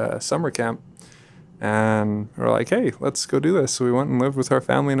at a summer camp. And we're like, hey, let's go do this. So we went and lived with our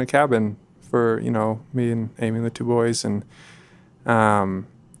family in a cabin for, me and Amy and the two boys. And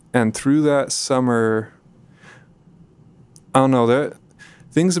through that summer, I don't know, that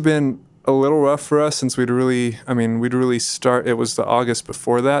things have been a little rough for us since we'd really start. It was the August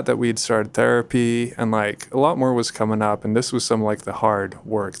before that we'd started therapy, and like a lot more was coming up. And this was some like the hard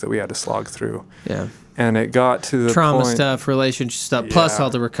work that we had to slog through. Yeah. And it got to the Trauma point, stuff, relationship stuff, plus all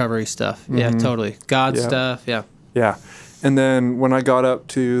the recovery stuff. Mm-hmm. Yeah, totally. God stuff. Yeah. Yeah. And then when I got up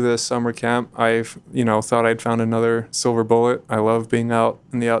to the summer camp, I, thought I'd found another silver bullet. I love being out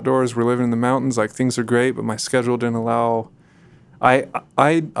in the outdoors. We're living in the mountains. Like, things are great, but my schedule didn't allow.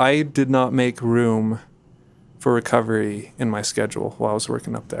 I did not make room for recovery in my schedule while I was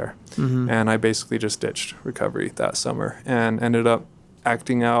working up there. Mm-hmm. And I basically just ditched recovery that summer and ended up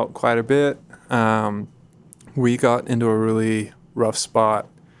acting out quite a bit. We got into a really rough spot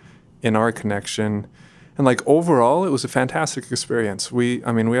in our connection. And like overall, it was a fantastic experience. We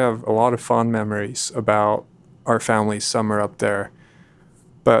have a lot of fond memories about our family's summer up there.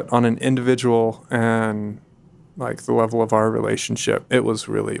 But on an individual and like the level of our relationship, it was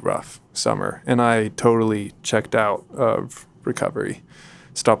really rough summer. And I totally checked out of recovery.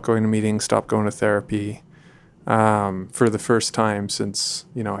 Stopped going to meetings, stopped going to therapy for the first time since,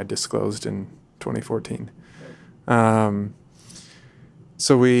 I disclosed in 2014.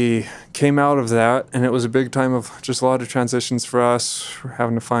 So we came out of that, and it was a big time of just a lot of transitions for us. We're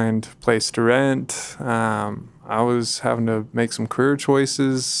having to find a place to rent. I was having to make some career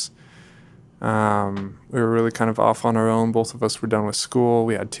choices. We were really kind of off on our own. Both of us were done with school.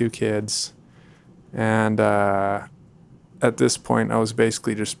 We had 2 kids. And at this point, I was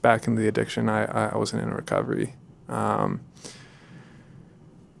basically just back into the addiction. I wasn't in recovery. And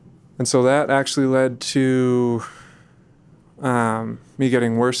so that actually led to me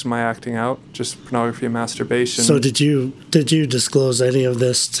getting worse in my acting out, just pornography and masturbation. So did you disclose any of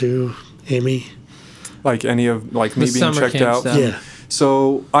this to Amy? Like any of me being checked out? Stuff. Yeah.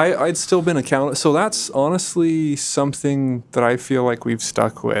 So I'd still been accountable. So that's honestly something that I feel like we've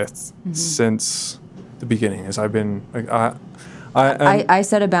stuck with since the beginning. As I've been like I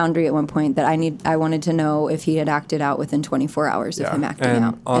set a boundary at one point that I wanted to know if he had acted out within 24 hours of him acting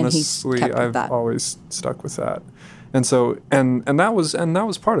out. Honestly, and I've always stuck with that. And so, and that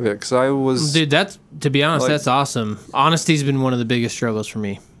was part of it, because I was... Dude, to be honest, that's awesome. Honesty's been one of the biggest struggles for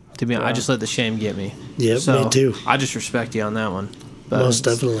me. To be honest, I just let the shame get me. Yep, me too. I just respect you on that one. But most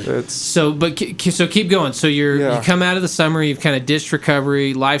definitely. So keep going. So you come out of the summer, you've kind of ditched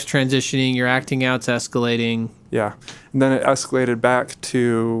recovery, life's transitioning, your acting out's escalating. Yeah. And then it escalated back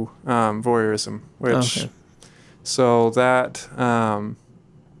to voyeurism, which... Okay. So that,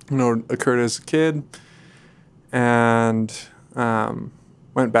 occurred as a kid. And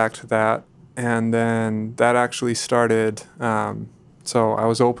went back to that, and then that actually started. So I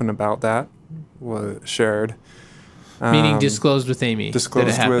was open about that, was shared, Meaning disclosed with Amy. Disclosed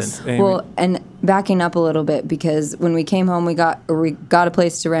that it happened. with Amy. Well, and backing up a little bit, because when we came home, we got a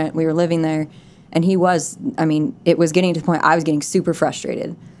place to rent. We were living there, and he was. I mean, it was getting to the point I was getting super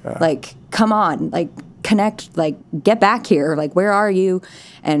frustrated. Like, come on, like connect, like get back here. Like, where are you?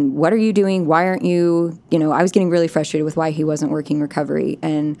 And what are you doing? Why aren't you? You know, I was getting really frustrated with why he wasn't working recovery,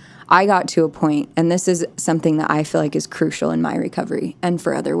 and I got to a point, and this is something that I feel like is crucial in my recovery and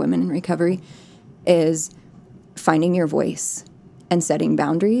for other women in recovery, is finding your voice and setting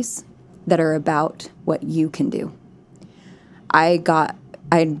boundaries that are about what you can do. I'd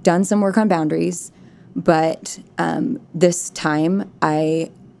done some work on boundaries, but this time I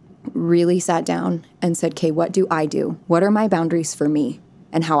really sat down and said, okay, what do I do? What are my boundaries for me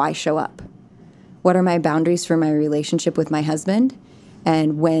and how I show up? What are my boundaries for my relationship with my husband?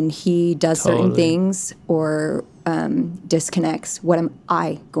 And when he does certain things or disconnects, what am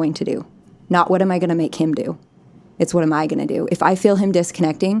I going to do? Not what am I going to make him do? It's what am I going to do? If I feel him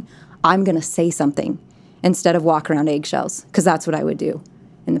disconnecting, I'm going to say something instead of walk around eggshells, because that's what I would do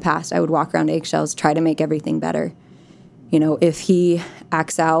in the past. I would walk around eggshells, try to make everything better. You know, if he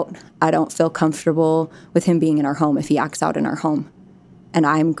acts out, I don't feel comfortable with him being in our home if he acts out in our home. And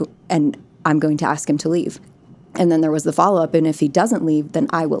I'm going to ask him to leave. And then there was the follow-up, and if he doesn't leave, then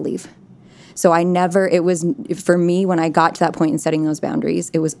I will leave. So it was, for me, when I got to that point in setting those boundaries,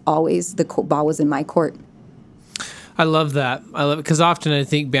 it was always the ball was in my court. I love that. I love it because often I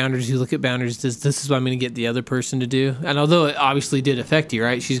think boundaries, you look at boundaries as this is what I'm going to get the other person to do. And although it obviously did affect you,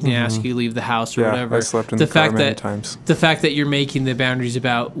 right? She's going to ask you to leave the house or whatever. I slept in the car many times. The fact that you're making the boundaries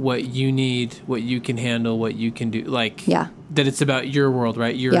about what you need, what you can handle, what you can do, like that it's about your world,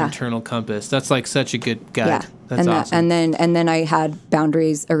 right? Your internal compass. That's like such a good guide. Yeah. That's awesome. And then I had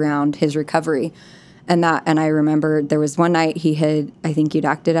boundaries around his recovery. And I remember there was one night I think he'd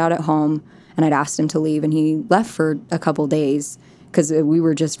acted out at home, and I'd asked him to leave, and he left for a couple days because we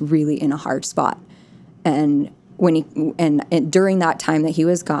were just really in a hard spot. And during that time that he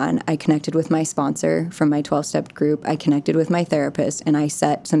was gone, I connected with my sponsor from my 12-step group. I connected with my therapist, and I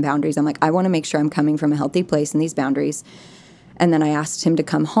set some boundaries. I'm like, I want to make sure I'm coming from a healthy place in these boundaries. And then I asked him to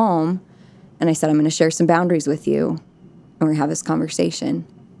come home, and I said, I'm going to share some boundaries with you, and we're going to have this conversation.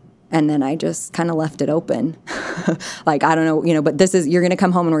 And then I just kind of left it open. Like, I don't know, but you're going to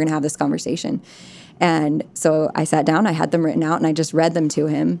come home and we're going to have this conversation. And so I sat down, I had them written out, and I just read them to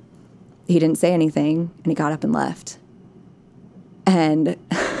him. He didn't say anything, and he got up and left. And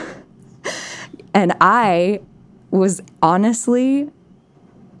I was honestly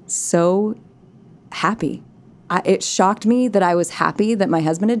so happy. It shocked me that I was happy that my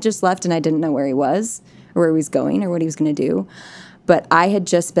husband had just left and I didn't know where he was or where he was going or what he was going to do. But I had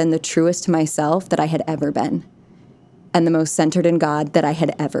just been the truest to myself that I had ever been, and the most centered in God that I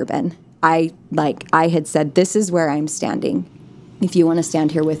had ever been. I had said, this is where I'm standing. If you want to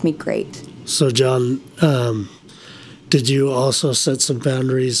stand here with me, great. So, John, did you also set some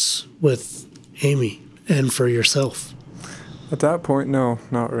boundaries with Amy and for yourself? At that point, no,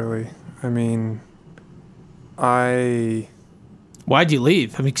 not really. I mean, Why'd you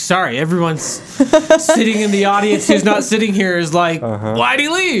leave? I mean, sorry, everyone's sitting in the audience who's not sitting here is like, why'd he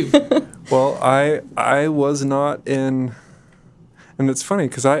leave? Well, I was not in, and it's funny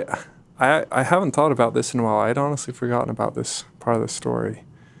because I haven't thought about this in a while. I'd honestly forgotten about this part of the story.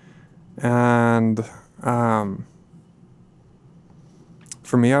 And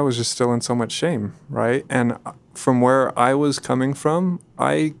for me, I was just still in so much shame, right? And from where I was coming from,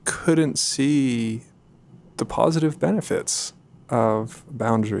 I couldn't see the positive benefits of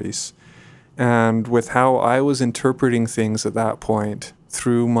boundaries. And with how I was interpreting things at that point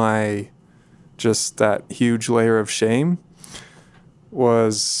through my just that huge layer of shame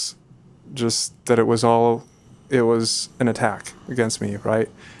was just that it was an attack against me, right?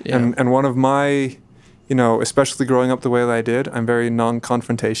 Yeah. And one of my, especially growing up the way that I did, I'm very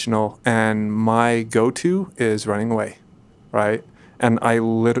non-confrontational, and my go-to is running away, right? And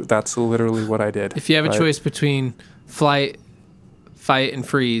that's literally what I did. If you have a choice between flight, fight, and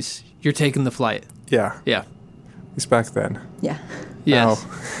freeze, you're taking the flight. Yeah. Yeah. At least back then. Yeah. Yes.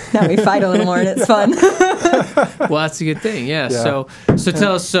 Now we fight a little more and it's fun. Well, that's a good thing. Yeah. So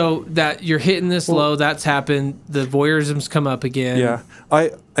tell us, so that you're hitting this low, that's happened, the voyeurism's come up again. Yeah.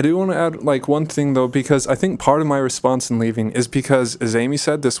 I do want to add one thing though, because I think part of my response in leaving is because, as Amy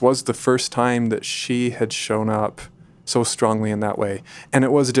said, this was the first time that she had shown up so strongly in that way. And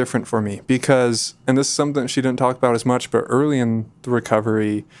it was different for me because, and this is something she didn't talk about as much, but early in the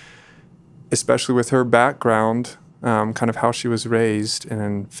recovery, especially with her background, kind of how she was raised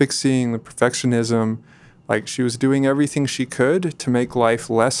and fixing the perfectionism, like she was doing everything she could to make life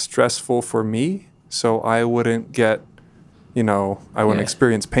less stressful for me so I wouldn't get I wouldn't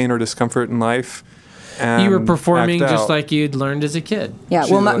experience pain or discomfort in life. And you were performing act just out. like you'd learned as a kid. Yeah,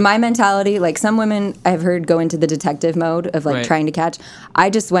 well, my mentality, like some women I've heard go into the detective mode of like Right. trying to catch. I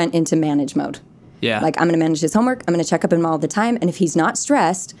just went into manage mode. Yeah. Like I'm going to manage his homework. I'm going to check up on him all the time. And if he's not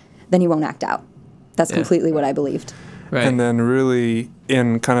stressed, then he won't act out. That's completely what I believed. right. And then really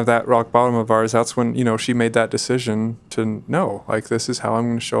in kind of that rock bottom of ours, that's when, she made that decision to know, like, this is how I'm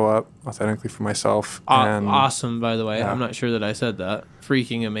going to show up authentically for myself. And awesome, by the way. Yeah. I'm not sure that I said that.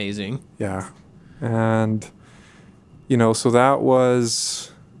 Freaking amazing. yeah. And, so that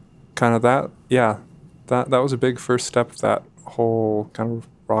was kind of that, that was a big first step of that whole kind of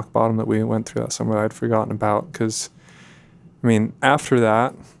rock bottom that we went through that summer that I'd forgotten about. Because, after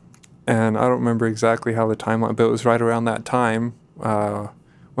that, and I don't remember exactly how the timeline, but it was right around that time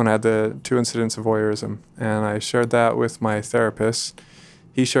when I had the 2 incidents of voyeurism. And I shared that with my therapist.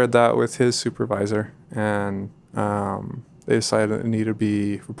 He shared that with his supervisor. And they decided it needed to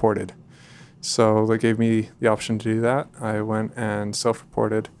be reported. So they gave me the option to do that. I went and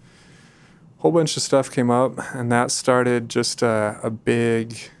self-reported. A whole bunch of stuff came up, and that started just a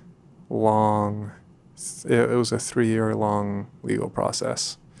big, long, it was a 3-year-long legal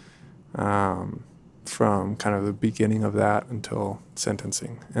process. From kind of the beginning of that until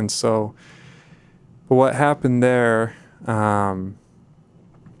sentencing. And so, but what happened there,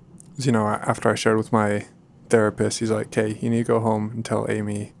 is, after I shared with my therapist, he's like, "Okay, you need to go home and tell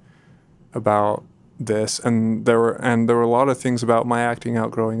Amy about this." And there were a lot of things about my acting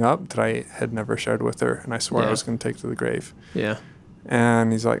out growing up that I had never shared with her, and I swore I was going to take to the grave. Yeah.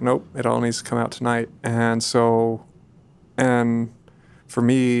 And he's like, "Nope, it all needs to come out tonight." And so, for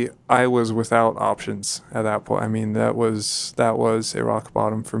me, I was without options at that point. That was a rock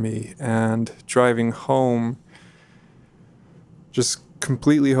bottom for me. And driving home, just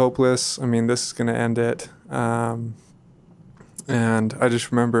completely hopeless. This is going to end it. And I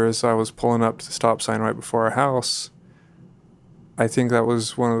just remember as I was pulling up to the stop sign right before our house, I think that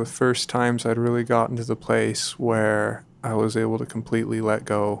was one of the first times I'd really gotten to the place where I was able to completely let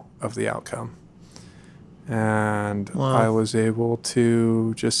go of the outcome. And Wow. I was able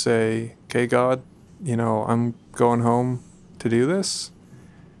to just say, "Okay, God, I'm going home to do this,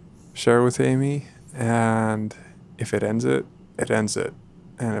 share with Amy, and if it ends it, it ends it.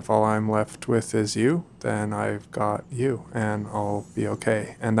 And if all I'm left with is you, then I've got you, and I'll be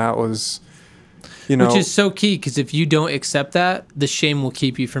okay." And that was, Which is so key, because if you don't accept that, the shame will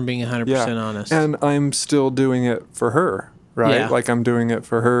keep you from being 100% yeah. honest. And I'm still doing it for her. Right? Yeah. Like I'm doing it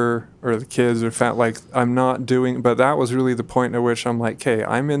for her or the kids or I'm not doing, but that was really the point at which I'm like, "Okay,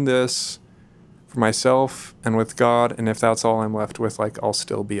 I'm in this for myself and with God. And if that's all I'm left with, like, I'll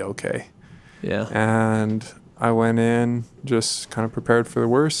still be okay." Yeah. And I went in just kind of prepared for the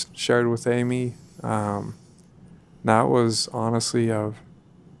worst, shared with Amy. That was honestly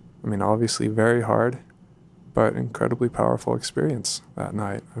obviously very hard, but incredibly powerful experience that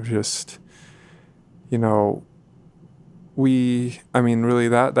night of just, really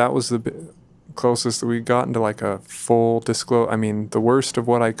that was the closest that we gotten to like a full disclose. The worst of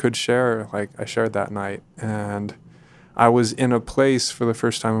what I could share, like I shared that night. And I was in a place for the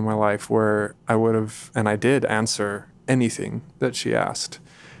first time in my life where I would have, and I did answer anything that she asked.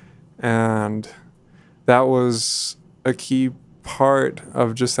 And that was a key part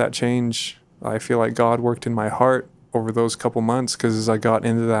of just that change. I feel like God worked in my heart over those couple months, because as I got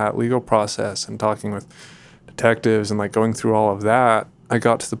into that legal process and talking with detectives and like going through all of that, I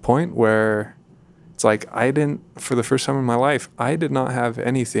got to the point where it's like for the first time in my life, I did not have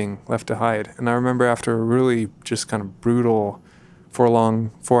anything left to hide. And I remember after a really just kind of brutal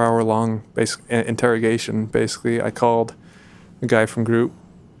 4-hour-long interrogation, basically, I called a guy from group,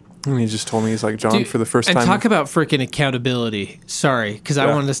 and he just told me, he's like, "John, Dude, for the first time..." And talk about freaking accountability. Sorry, because I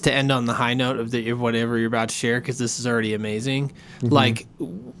Yeah. wanted us to end on the high note of whatever you're about to share, because this is already amazing. Like,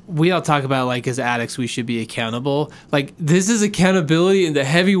 we all talk about, like, as addicts, we should be accountable. Like, this is accountability in the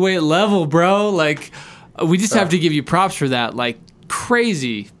heavyweight level, bro. Like, we just have to give you props for that. Like,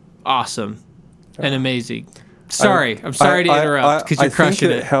 crazy, awesome, and amazing. I'm sorry to interrupt, because you're crushing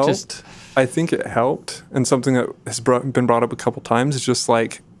it. I think it helped, and something that has been brought up a couple times is just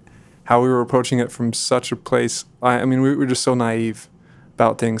like how we were approaching it from such a place. We were just so naive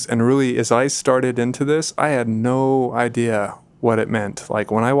about things, and really, as I started into this, I had no idea what it meant.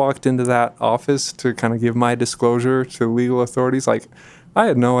 Like when I walked into that office to kind of give my disclosure to legal authorities, like I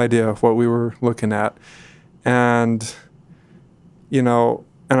had no idea what we were looking at, and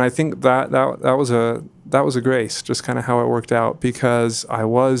and I think that was a grace, just kind of how it worked out, because I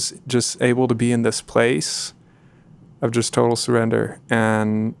was just able to be in this place of just total surrender.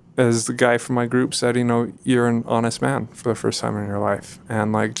 And as the guy from my group said, you're an honest man for the first time in your life.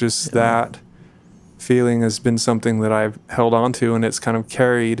 And like just that feeling has been something that I've held on to, and it's kind of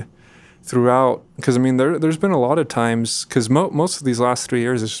carried throughout. Because, there's been a lot of times, because most of these last 3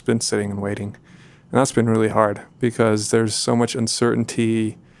 years, it's just been sitting and waiting. And that's been really hard because there's so much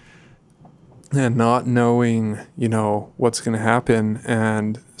uncertainty and not knowing, what's going to happen.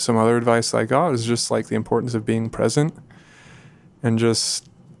 And some other advice I got is just like the importance of being present and just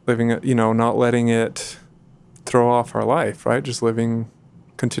living it, not letting it throw off our life, right? Just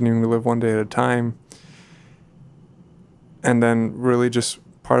continuing to live one day at a time. And then really just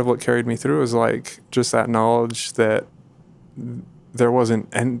part of what carried me through is like just that knowledge that there weren't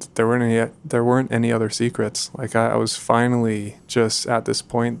any other secrets. Like I was finally just at this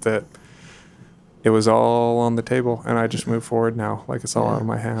point that it was all on the table, and I just moved forward now. Like it's all out of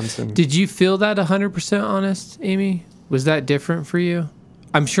my hands. And did you feel that 100% honest, Amy? Was that different for you?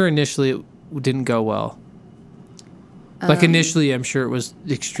 I'm sure initially it didn't go well. Like initially, I'm sure it was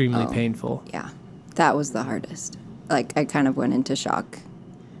extremely painful. Yeah, that was the hardest. Like I kind of went into shock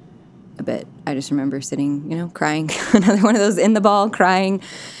a bit. I just remember sitting, crying. Another one of those in the ball crying.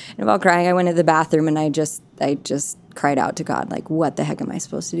 I went to the bathroom and I just cried out to God, like, what the heck am I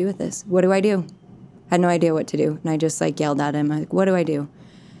supposed to do with this? What do I do? I had no idea what to do. And I just yelled at him, like, what do I do?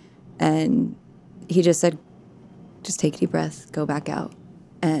 And he just said, just take a deep breath, go back out.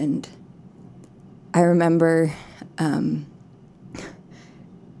 And I remember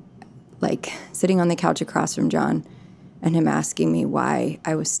sitting on the couch across from John and him asking me why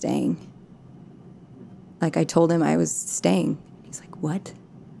I was staying. Like I told him I was staying. He's like, what?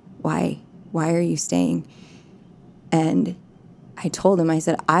 Why? Why are you staying? And I told him, I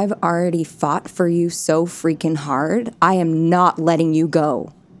said, I've already fought for you so freaking hard. I am not letting you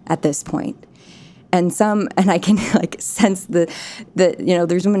go at this point. And I can sense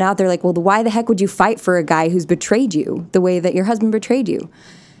there's women out there like, well, why the heck would you fight for a guy who's betrayed you the way that your husband betrayed you?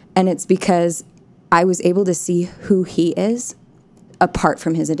 And it's because I was able to see who he is apart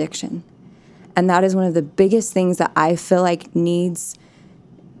from his addiction. And that is one of the biggest things that I feel like needs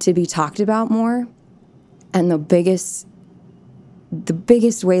to be talked about more. And the biggest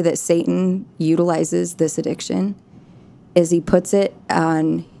way that Satan utilizes this addiction is he puts it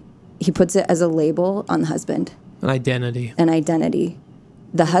as a label on the husband. An identity.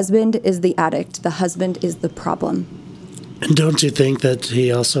 The husband is the addict. The husband is the problem. And don't you think that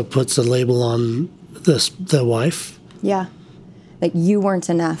he also puts a label on the wife? Yeah. Like you weren't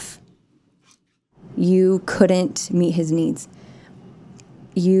enough. You couldn't meet his needs.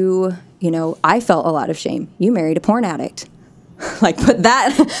 I felt a lot of shame. You married a porn addict. Like put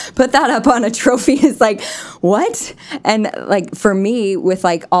that up on a trophy is like, what? And like for me with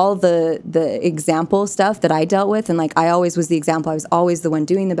like all the example stuff that I dealt with, and like I always was the example. I was always the one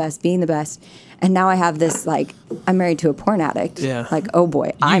doing the best, being the best. And now I have this like I'm married to a porn addict. Yeah. Like, oh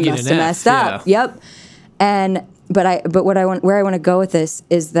boy, I must have messed up. Yep. And where I want to go with this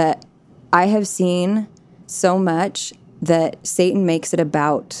is that I have seen so much that Satan makes it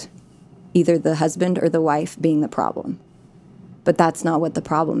about either the husband or the wife being the problem. But that's not what the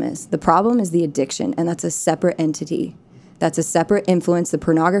problem is. The problem is the addiction, and that's a separate entity. That's a separate influence. The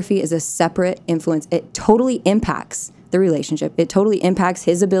pornography is a separate influence. It totally impacts the relationship. It totally impacts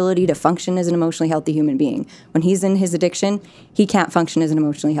his ability to function as an emotionally healthy human being. When he's in his addiction, he can't function as an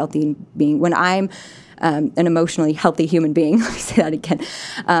emotionally healthy being. When I'm an emotionally healthy human being, let me say that again,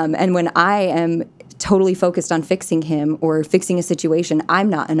 and when I am totally focused on fixing him or fixing a situation, I'm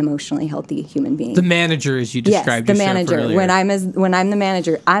not an emotionally healthy human being. The manager, as you described yourself manager. earlier. When I'm the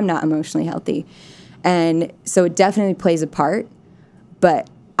manager, I'm not emotionally healthy. And so it definitely plays a part.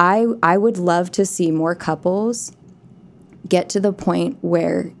 But I would love to see more couples get to the point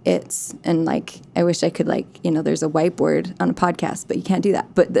where it's, and like, I wish I could there's a whiteboard on a podcast, but you can't do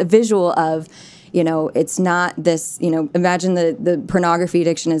that. But the visual of, it's not this, imagine the pornography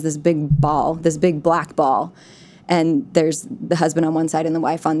addiction is this big ball, this big black ball. And there's the husband on one side and the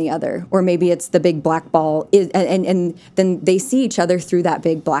wife on the other. Or maybe it's the big black ball, and then they see each other through that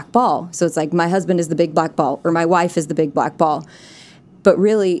big black ball. So it's like my husband is the big black ball, or my wife is the big black ball. But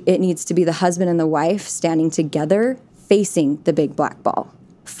really, it needs to be the husband and the wife standing together, facing the big black ball,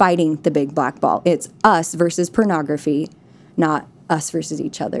 fighting the big black ball. It's us versus pornography, not us versus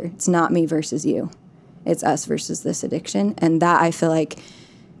each other. It's not me versus you. It's us versus this addiction. And that, I feel like,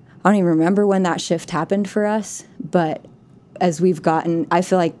 I don't even remember when that shift happened for us, but as we've gotten, I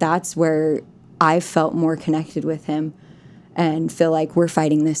feel like that's where I felt more connected with him and feel like we're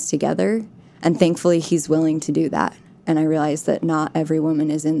fighting this together. And thankfully, he's willing to do that. And I realize that not every woman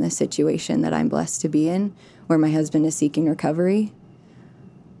is in the situation that I'm blessed to be in, where my husband is seeking recovery.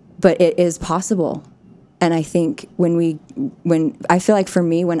 but it is possible. And I think when I feel like for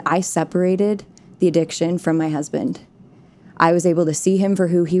me, when I separated the addiction from my husband, I was able to see him for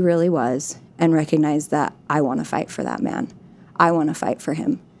who he really was and recognize that I want to fight for that man. I want to fight for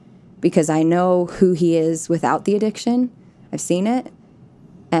him because I know who he is without the addiction. I've seen it,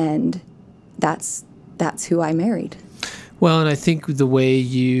 and that's who I married. Well, and I think the way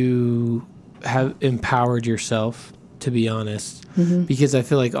you have empowered yourself, to be honest, because I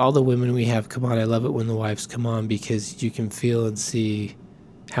feel like all the women we have come on, I love it when the wives come on because you can feel and see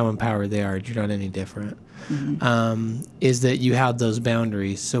how empowered they are. You're not any different. Is that you had those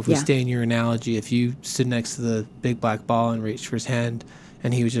boundaries. So if we stay in your analogy, if you stood next to the big black ball and reached for his hand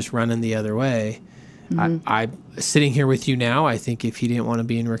and he was just running the other way, I sitting here with you now, I think if he didn't want to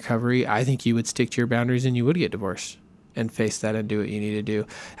be in recovery, I think you would stick to your boundaries and you would get divorced and face that and do what you need to do.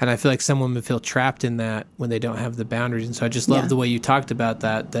 And I feel like some women feel trapped in that when they don't have the boundaries. And so I just love the way you talked about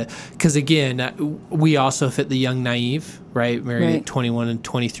that because again, we also fit the young naive, right? Married at 21 and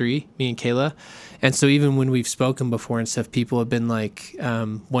 23, me and Kayla. And so even when we've spoken before and stuff, people have been like,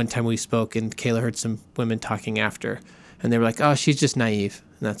 one time we spoke and Kayla heard some women talking after and they were like, oh, she's just naive.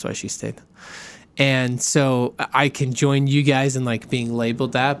 And that's why she stayed. And so I can join you guys in like being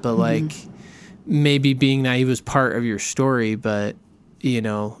labeled that, but like maybe being naive was part of your story, but you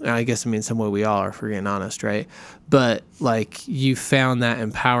know, I guess, I mean, in some way we all are, if we're getting honest, right? But like you found that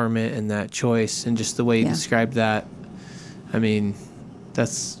empowerment and that choice and just the way you described that. I mean,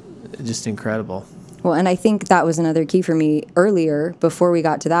 that's just incredible. Well, and I think that was another key for me earlier before we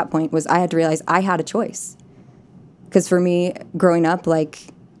got to that point was I had to realize I had a choice. Because for me, growing up, like,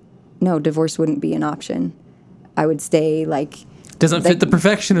 no, divorce wouldn't be an option. I would stay like... Doesn't fit the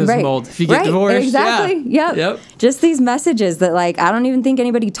perfectionism mold. If you get divorced, exactly. Yep. Just these messages that like, I don't even think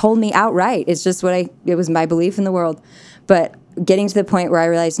anybody told me outright. It's just it was my belief in the world. But getting to the point where I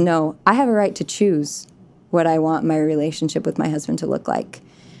realized, no, I have a right to choose what I want my relationship with my husband to look like.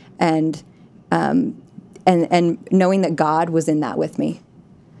 And knowing that God was in that with me,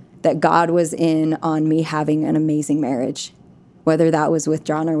 that God was in on me having an amazing marriage, whether that was with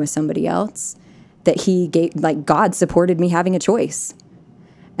John or with somebody else, that he gave, like God supported me having a choice.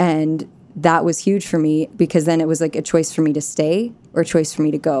 And that was huge for me because then it was like a choice for me to stay or a choice for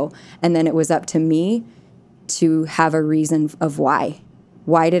me to go. And then it was up to me to have a reason of why.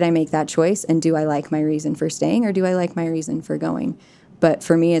 Why did I make that choice? And do I like my reason for staying or do I like my reason for going? But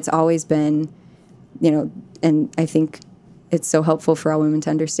for me, it's always been, you know, and I think it's so helpful for all women to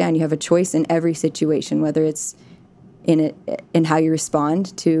understand. You have a choice in every situation, whether it's in how you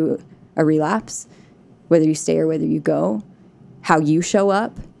respond to a relapse, whether you stay or whether you go, how you show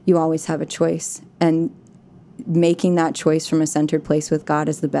up, you always have a choice. And making that choice from a centered place with God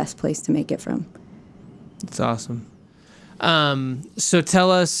is the best place to make it from. It's awesome. So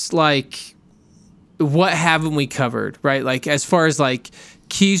tell us, like, what haven't we covered, right? Like, as far as, like,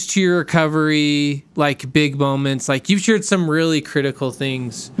 keys to your recovery, like, big moments. Like, you've shared some really critical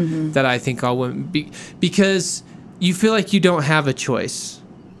things that I think all women... because you feel like you don't have a choice.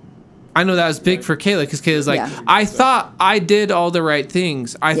 I know that was big for Kayla because Kayla's like, I thought I did all the right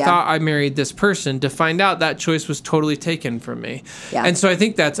things. I thought I married this person to find out that choice was totally taken from me. Yeah. And so I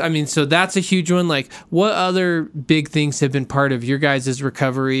think that's a huge one. Like, what other big things have been part of your guys'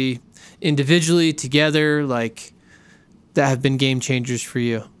 recovery individually, together, like, that have been game changers for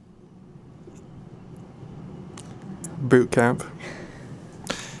you? Boot camp.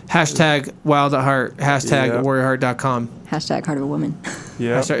 Hashtag wild at heart. Hashtag warriorheart.com. Hashtag heart of a woman.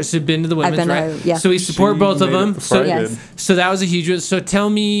 Yeah. So you've been to the women's, right? So we support both of them. So, so that was a huge one. So tell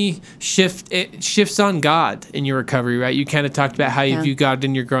me, shifts on God in your recovery, right? You kind of talked about how you view God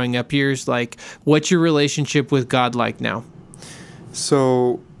in your growing up years. Like, what's your relationship with God like now?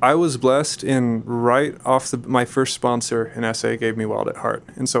 So I was blessed in right off my first sponsor in SA gave me Wild at Heart.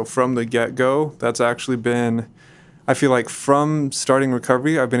 And so from the get-go, that's actually been, I feel like from starting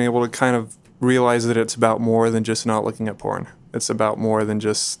recovery, I've been able to kind of realize that it's about more than just not looking at porn. It's about more than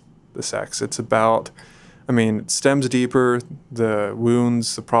just the sex. It's about, it stems deeper, the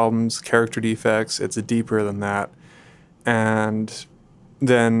wounds, the problems, character defects, it's deeper than that. And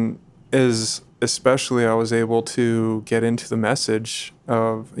then especially I was able to get into the message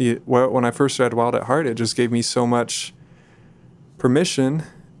of, when I first read Wild at Heart, it just gave me so much permission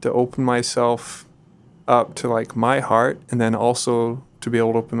to open myself up to like my heart, and then also to be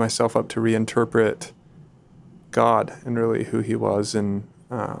able to open myself up to reinterpret God and really who he was. And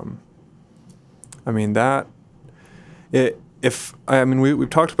we've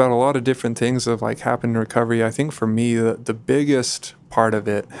talked about a lot of different things of like happened in recovery. I think for me, the biggest part of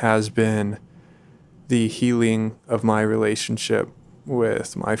it has been the healing of my relationship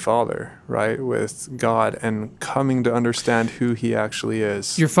with my Father, right? With God, and coming to understand who he actually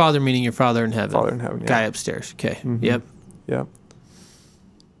is. Your Father meaning your Father in heaven. Father in heaven, yeah. Guy upstairs. Okay. Mhm. Yep. Yep.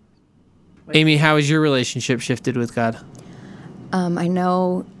 Amy, how has your relationship shifted with God?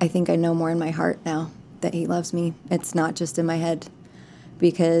 I think I know more in my heart now that he loves me. It's not just in my head,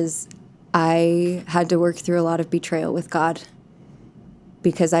 because I had to work through a lot of betrayal with God.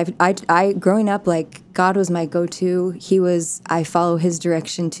 Because I growing up, like, God was my go-to. I follow his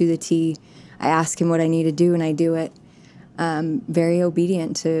direction to the T. I ask him what I need to do and I do it. Very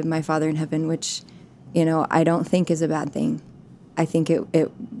obedient to my Father in heaven, which, I don't think is a bad thing. I think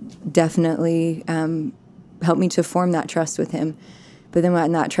it definitely helped me to form that trust with him. But then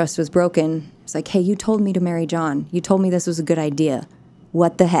when that trust was broken, it's like, hey, you told me to marry John. You told me this was a good idea.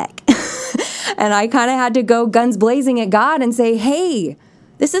 What the heck? And I kind of had to go guns blazing at God and say, hey,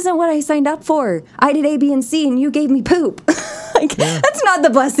 this isn't what I signed up for. I did A, B, and C, and you gave me poop. That's not the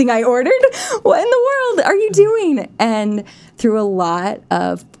blessing I ordered. What in the world are you doing? And through a lot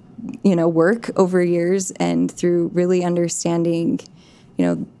of, work over years, and through really understanding,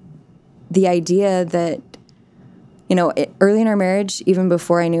 the idea that, early in our marriage, even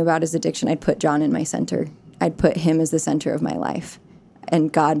before I knew about his addiction, I'd put John in my center. I'd put him as the center of my life.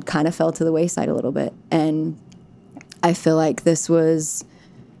 And God kind of fell to the wayside a little bit. And I feel like this was,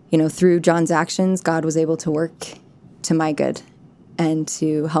 through John's actions, God was able to work to my good and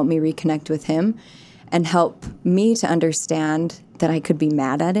to help me reconnect with him and help me to understand that I could be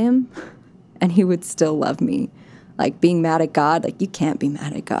mad at him and he would still love me. Like, being mad at God, like, you can't be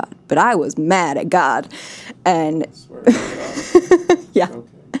mad at God. But I was mad at God. And yeah.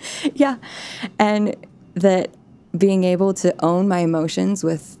 Okay. Yeah. And that being able to own my emotions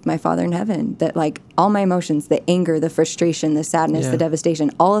with my Father in heaven, that, like, all my emotions, the anger, the frustration, the sadness, the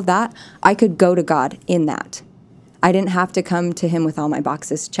devastation, all of that, I could go to God in that. I didn't have to come to him with all my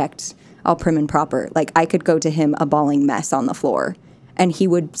boxes checked, all prim and proper. Like, I could go to him a bawling mess on the floor, and he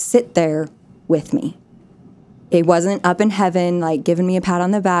would sit there with me. It wasn't up in heaven, like, giving me a pat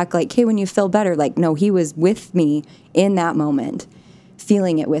on the back, like, hey, when you feel better. Like, no, he was with me in that moment,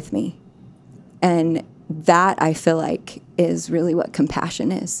 feeling it with me. And that, I feel like, is really what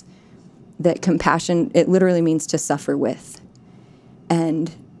compassion is. That compassion, it literally means to suffer with.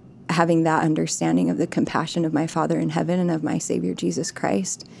 And having that understanding of the compassion of my Father in heaven and of my Savior Jesus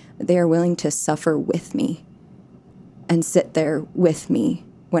Christ, they are willing to suffer with me and sit there with me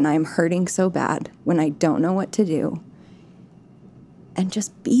when I'm hurting so bad, when I don't know what to do, and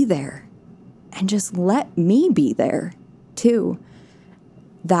just be there and just let me be there too.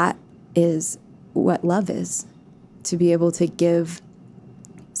 That is what love is, to be able to give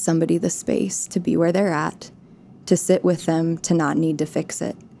somebody the space to be where they're at, to sit with them, to not need to fix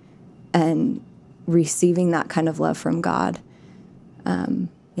it. And receiving that kind of love from God,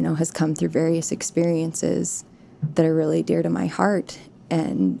 has come through various experiences that are really dear to my heart.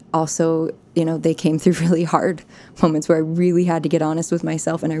 And also, they came through really hard moments where I really had to get honest with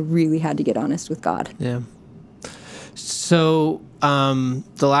myself and I really had to get honest with God. Yeah. So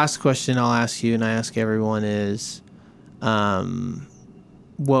the last question I'll ask you, and I ask everyone, is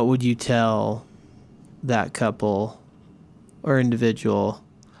what would you tell that couple or individual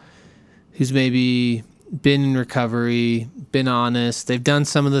who's maybe been in recovery, been honest, they've done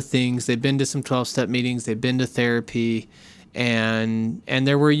some of the things, they've been to some 12-step meetings, they've been to therapy, and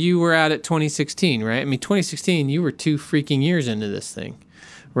they're where you were at 2016, right? I mean, 2016, you were 2 freaking years into this thing,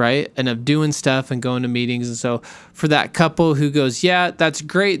 right? And of doing stuff and going to meetings. And so for that couple who goes, yeah, that's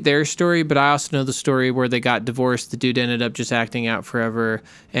great, their story, but I also know the story where they got divorced, the dude ended up just acting out forever,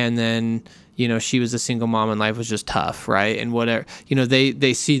 and then, she was a single mom and life was just tough, right? And whatever,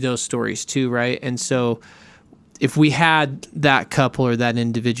 they see those stories too, right? And so if we had that couple or that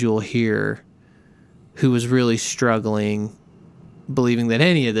individual here who was really struggling, believing that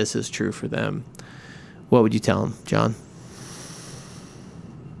any of this is true for them, what would you tell them, John?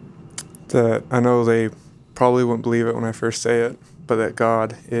 That I know they probably wouldn't believe it when I first say it, but that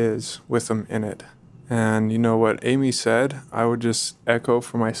God is with them in it. And what Amy said, I would just echo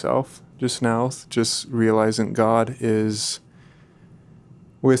for myself just now, just realizing God is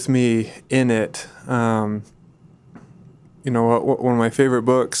with me in it. One of my favorite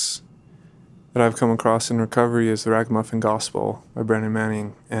books that I've come across in recovery is The Ragamuffin Gospel by Brennan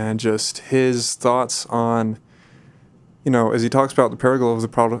Manning, and just his thoughts on, as he talks about the parable of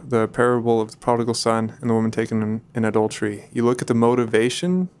the prodigal son and the woman taken in adultery, you look at the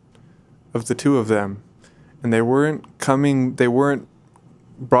motivation of the two of them, and they weren't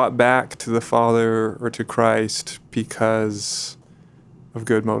brought back to the Father or to Christ because of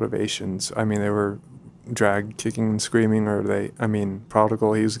good motivations. I mean, they were dragged kicking and screaming,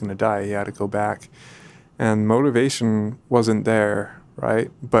 Prodigal, he was going to die. He had to go back. And motivation wasn't there,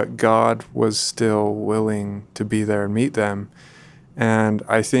 right? But God was still willing to be there and meet them. And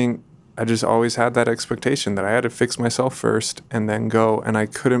I think I just always had that expectation that I had to fix myself first and then go. And I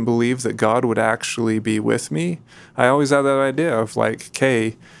couldn't believe that God would actually be with me. I always had that idea of like,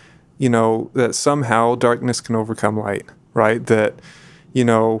 okay, that somehow darkness can overcome light, right? That,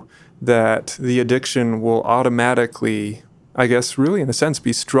 that the addiction will automatically, I guess, really in a sense,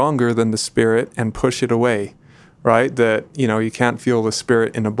 be stronger than the spirit and push it away, right? That, you can't feel the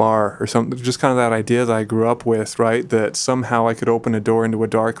spirit in a bar or something. Just kind of that idea that I grew up with, right? That somehow I could open a door into a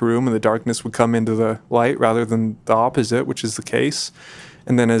dark room and the darkness would come into the light rather than the opposite, which is the case.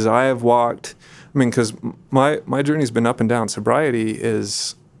 And then as I have walked, because my journey's been up and down. Sobriety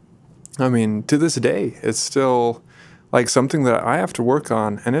is, to this day, it's still like something that I have to work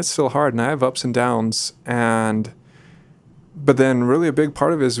on, and it's still hard, and I have ups and downs. But then really a big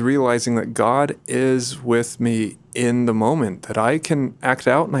part of it is realizing that God is with me in the moment, that I can act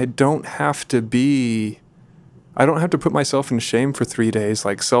out and I don't have to put myself in shame for 3 days,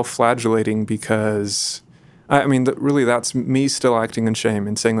 like self-flagellating, because really that's me still acting in shame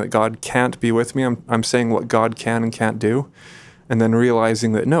and saying that God can't be with me. I'm saying what God can and can't do. And then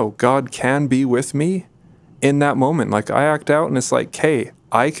realizing that no, God can be with me in that moment. Like I act out and it's like, hey,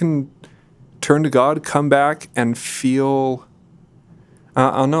 I can turn to God, come back and feel,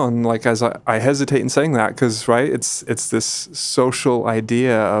 I don't know. And like, as I hesitate in saying that, because right, it's this social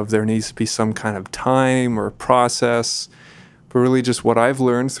idea of there needs to be some kind of time or process, but really just what I've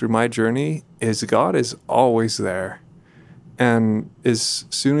learned through my journey is God is always there. And as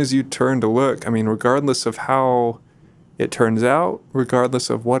soon as you turn to look, regardless of how it turns out,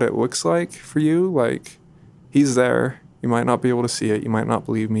 regardless of what it looks like for you, like he's there. You might not be able to see it. You might not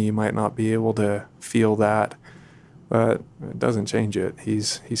believe me. You might not be able to feel that, but it doesn't change it.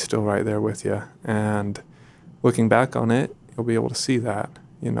 He's still right there with you. And looking back on it, you'll be able to see that,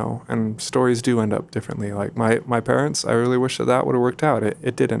 and stories do end up differently. Like my parents, I really wish that would have worked out.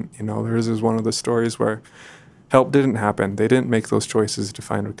 It didn't, Theirs is one of the stories where help didn't happen. They didn't make those choices to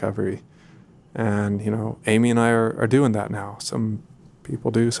find recovery. And, Amy and I are doing that now. Some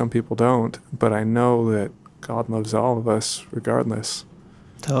people do, some people don't, but I know that God loves all of us regardless.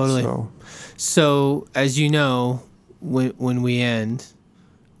 Totally. So as you know, when we end,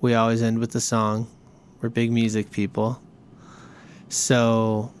 we always end with a song. We're big music people.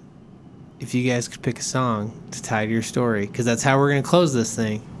 So if you guys could pick a song to tie to your story, because that's how we're going to close this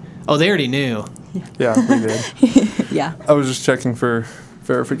thing. Oh, they already knew. Yeah, we did. Yeah. I was just checking for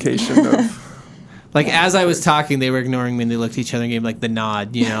verification of... Like, as I was talking, they were ignoring me, and they looked at each other and gave, like, the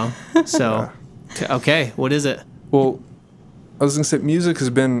nod, So, okay, what is it? Well, I was going to say, music has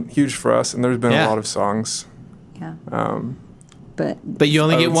been huge for us, and there's been a lot of songs. Yeah. But you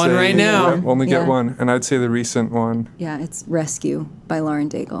only get one right now. Yeah, only get one, and I'd say the recent one. Yeah, it's Rescue by Lauren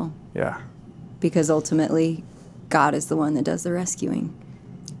Daigle. Yeah. Because ultimately, God is the one that does the rescuing.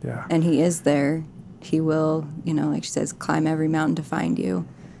 Yeah. And he is there. He will, like she says, climb every mountain to find you.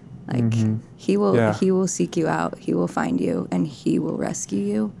 Like he will seek you out. He will find you and he will rescue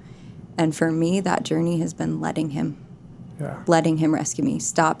you. And for me, that journey has been letting him rescue me.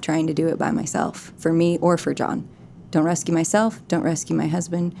 Stop trying to do it by myself, for me or for John. Don't rescue myself. Don't rescue my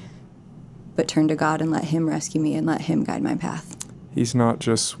husband, but turn to God and let him rescue me and let him guide my path. He's not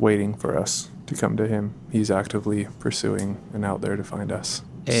just waiting for us to come to him. He's actively pursuing and out there to find us.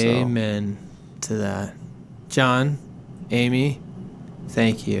 Amen to that. John, Amy,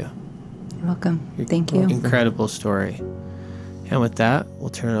 thank you. You're welcome. Thank you. Incredible story. And with that, we'll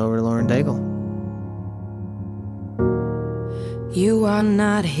turn it over to Lauren Daigle. You are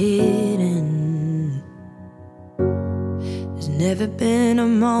not hidden. There's never been a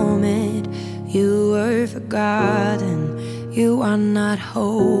moment you were forgotten. You are not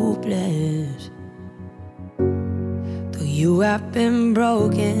hopeless. Though you have been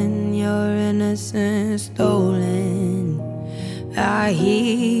broken, your innocence stolen. I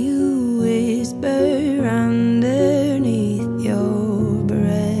hear you whisper underneath your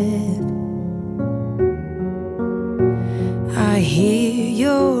breath. I hear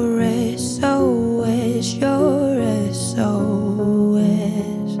your SOS, your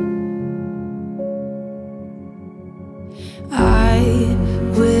SOS. I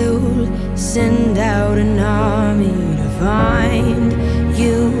will send out an army to find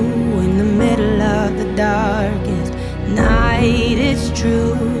you in the middle of the darkest night. It's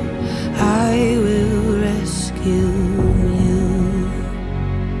true, I will rescue you.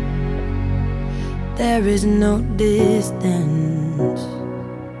 There is no distance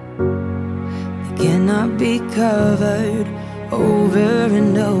that cannot be covered over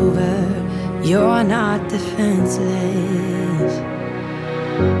and over. You're not defenseless.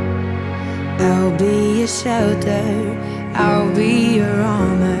 I'll be your shelter, I'll be your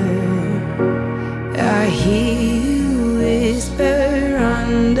armor. I hear you whisper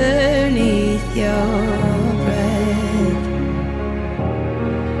underneath your breath.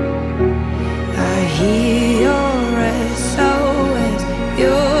 I hear your SOS,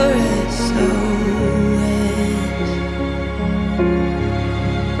 your SOS.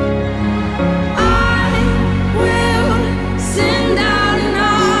 I will send out an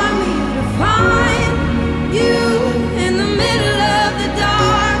army to find you in the middle of the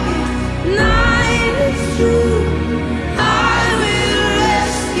darkest night. It's true. I will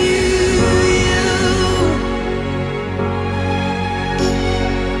rescue you.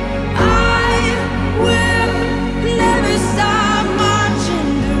 I will never stop marching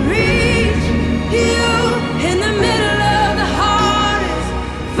to reach you in the middle of the hardest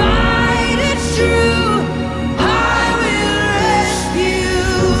fight. It's true. I will rescue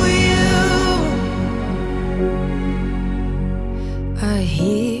you. I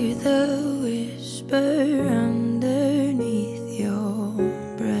hear the whisper underneath your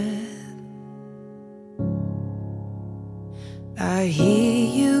breath. I hear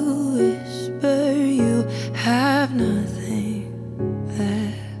you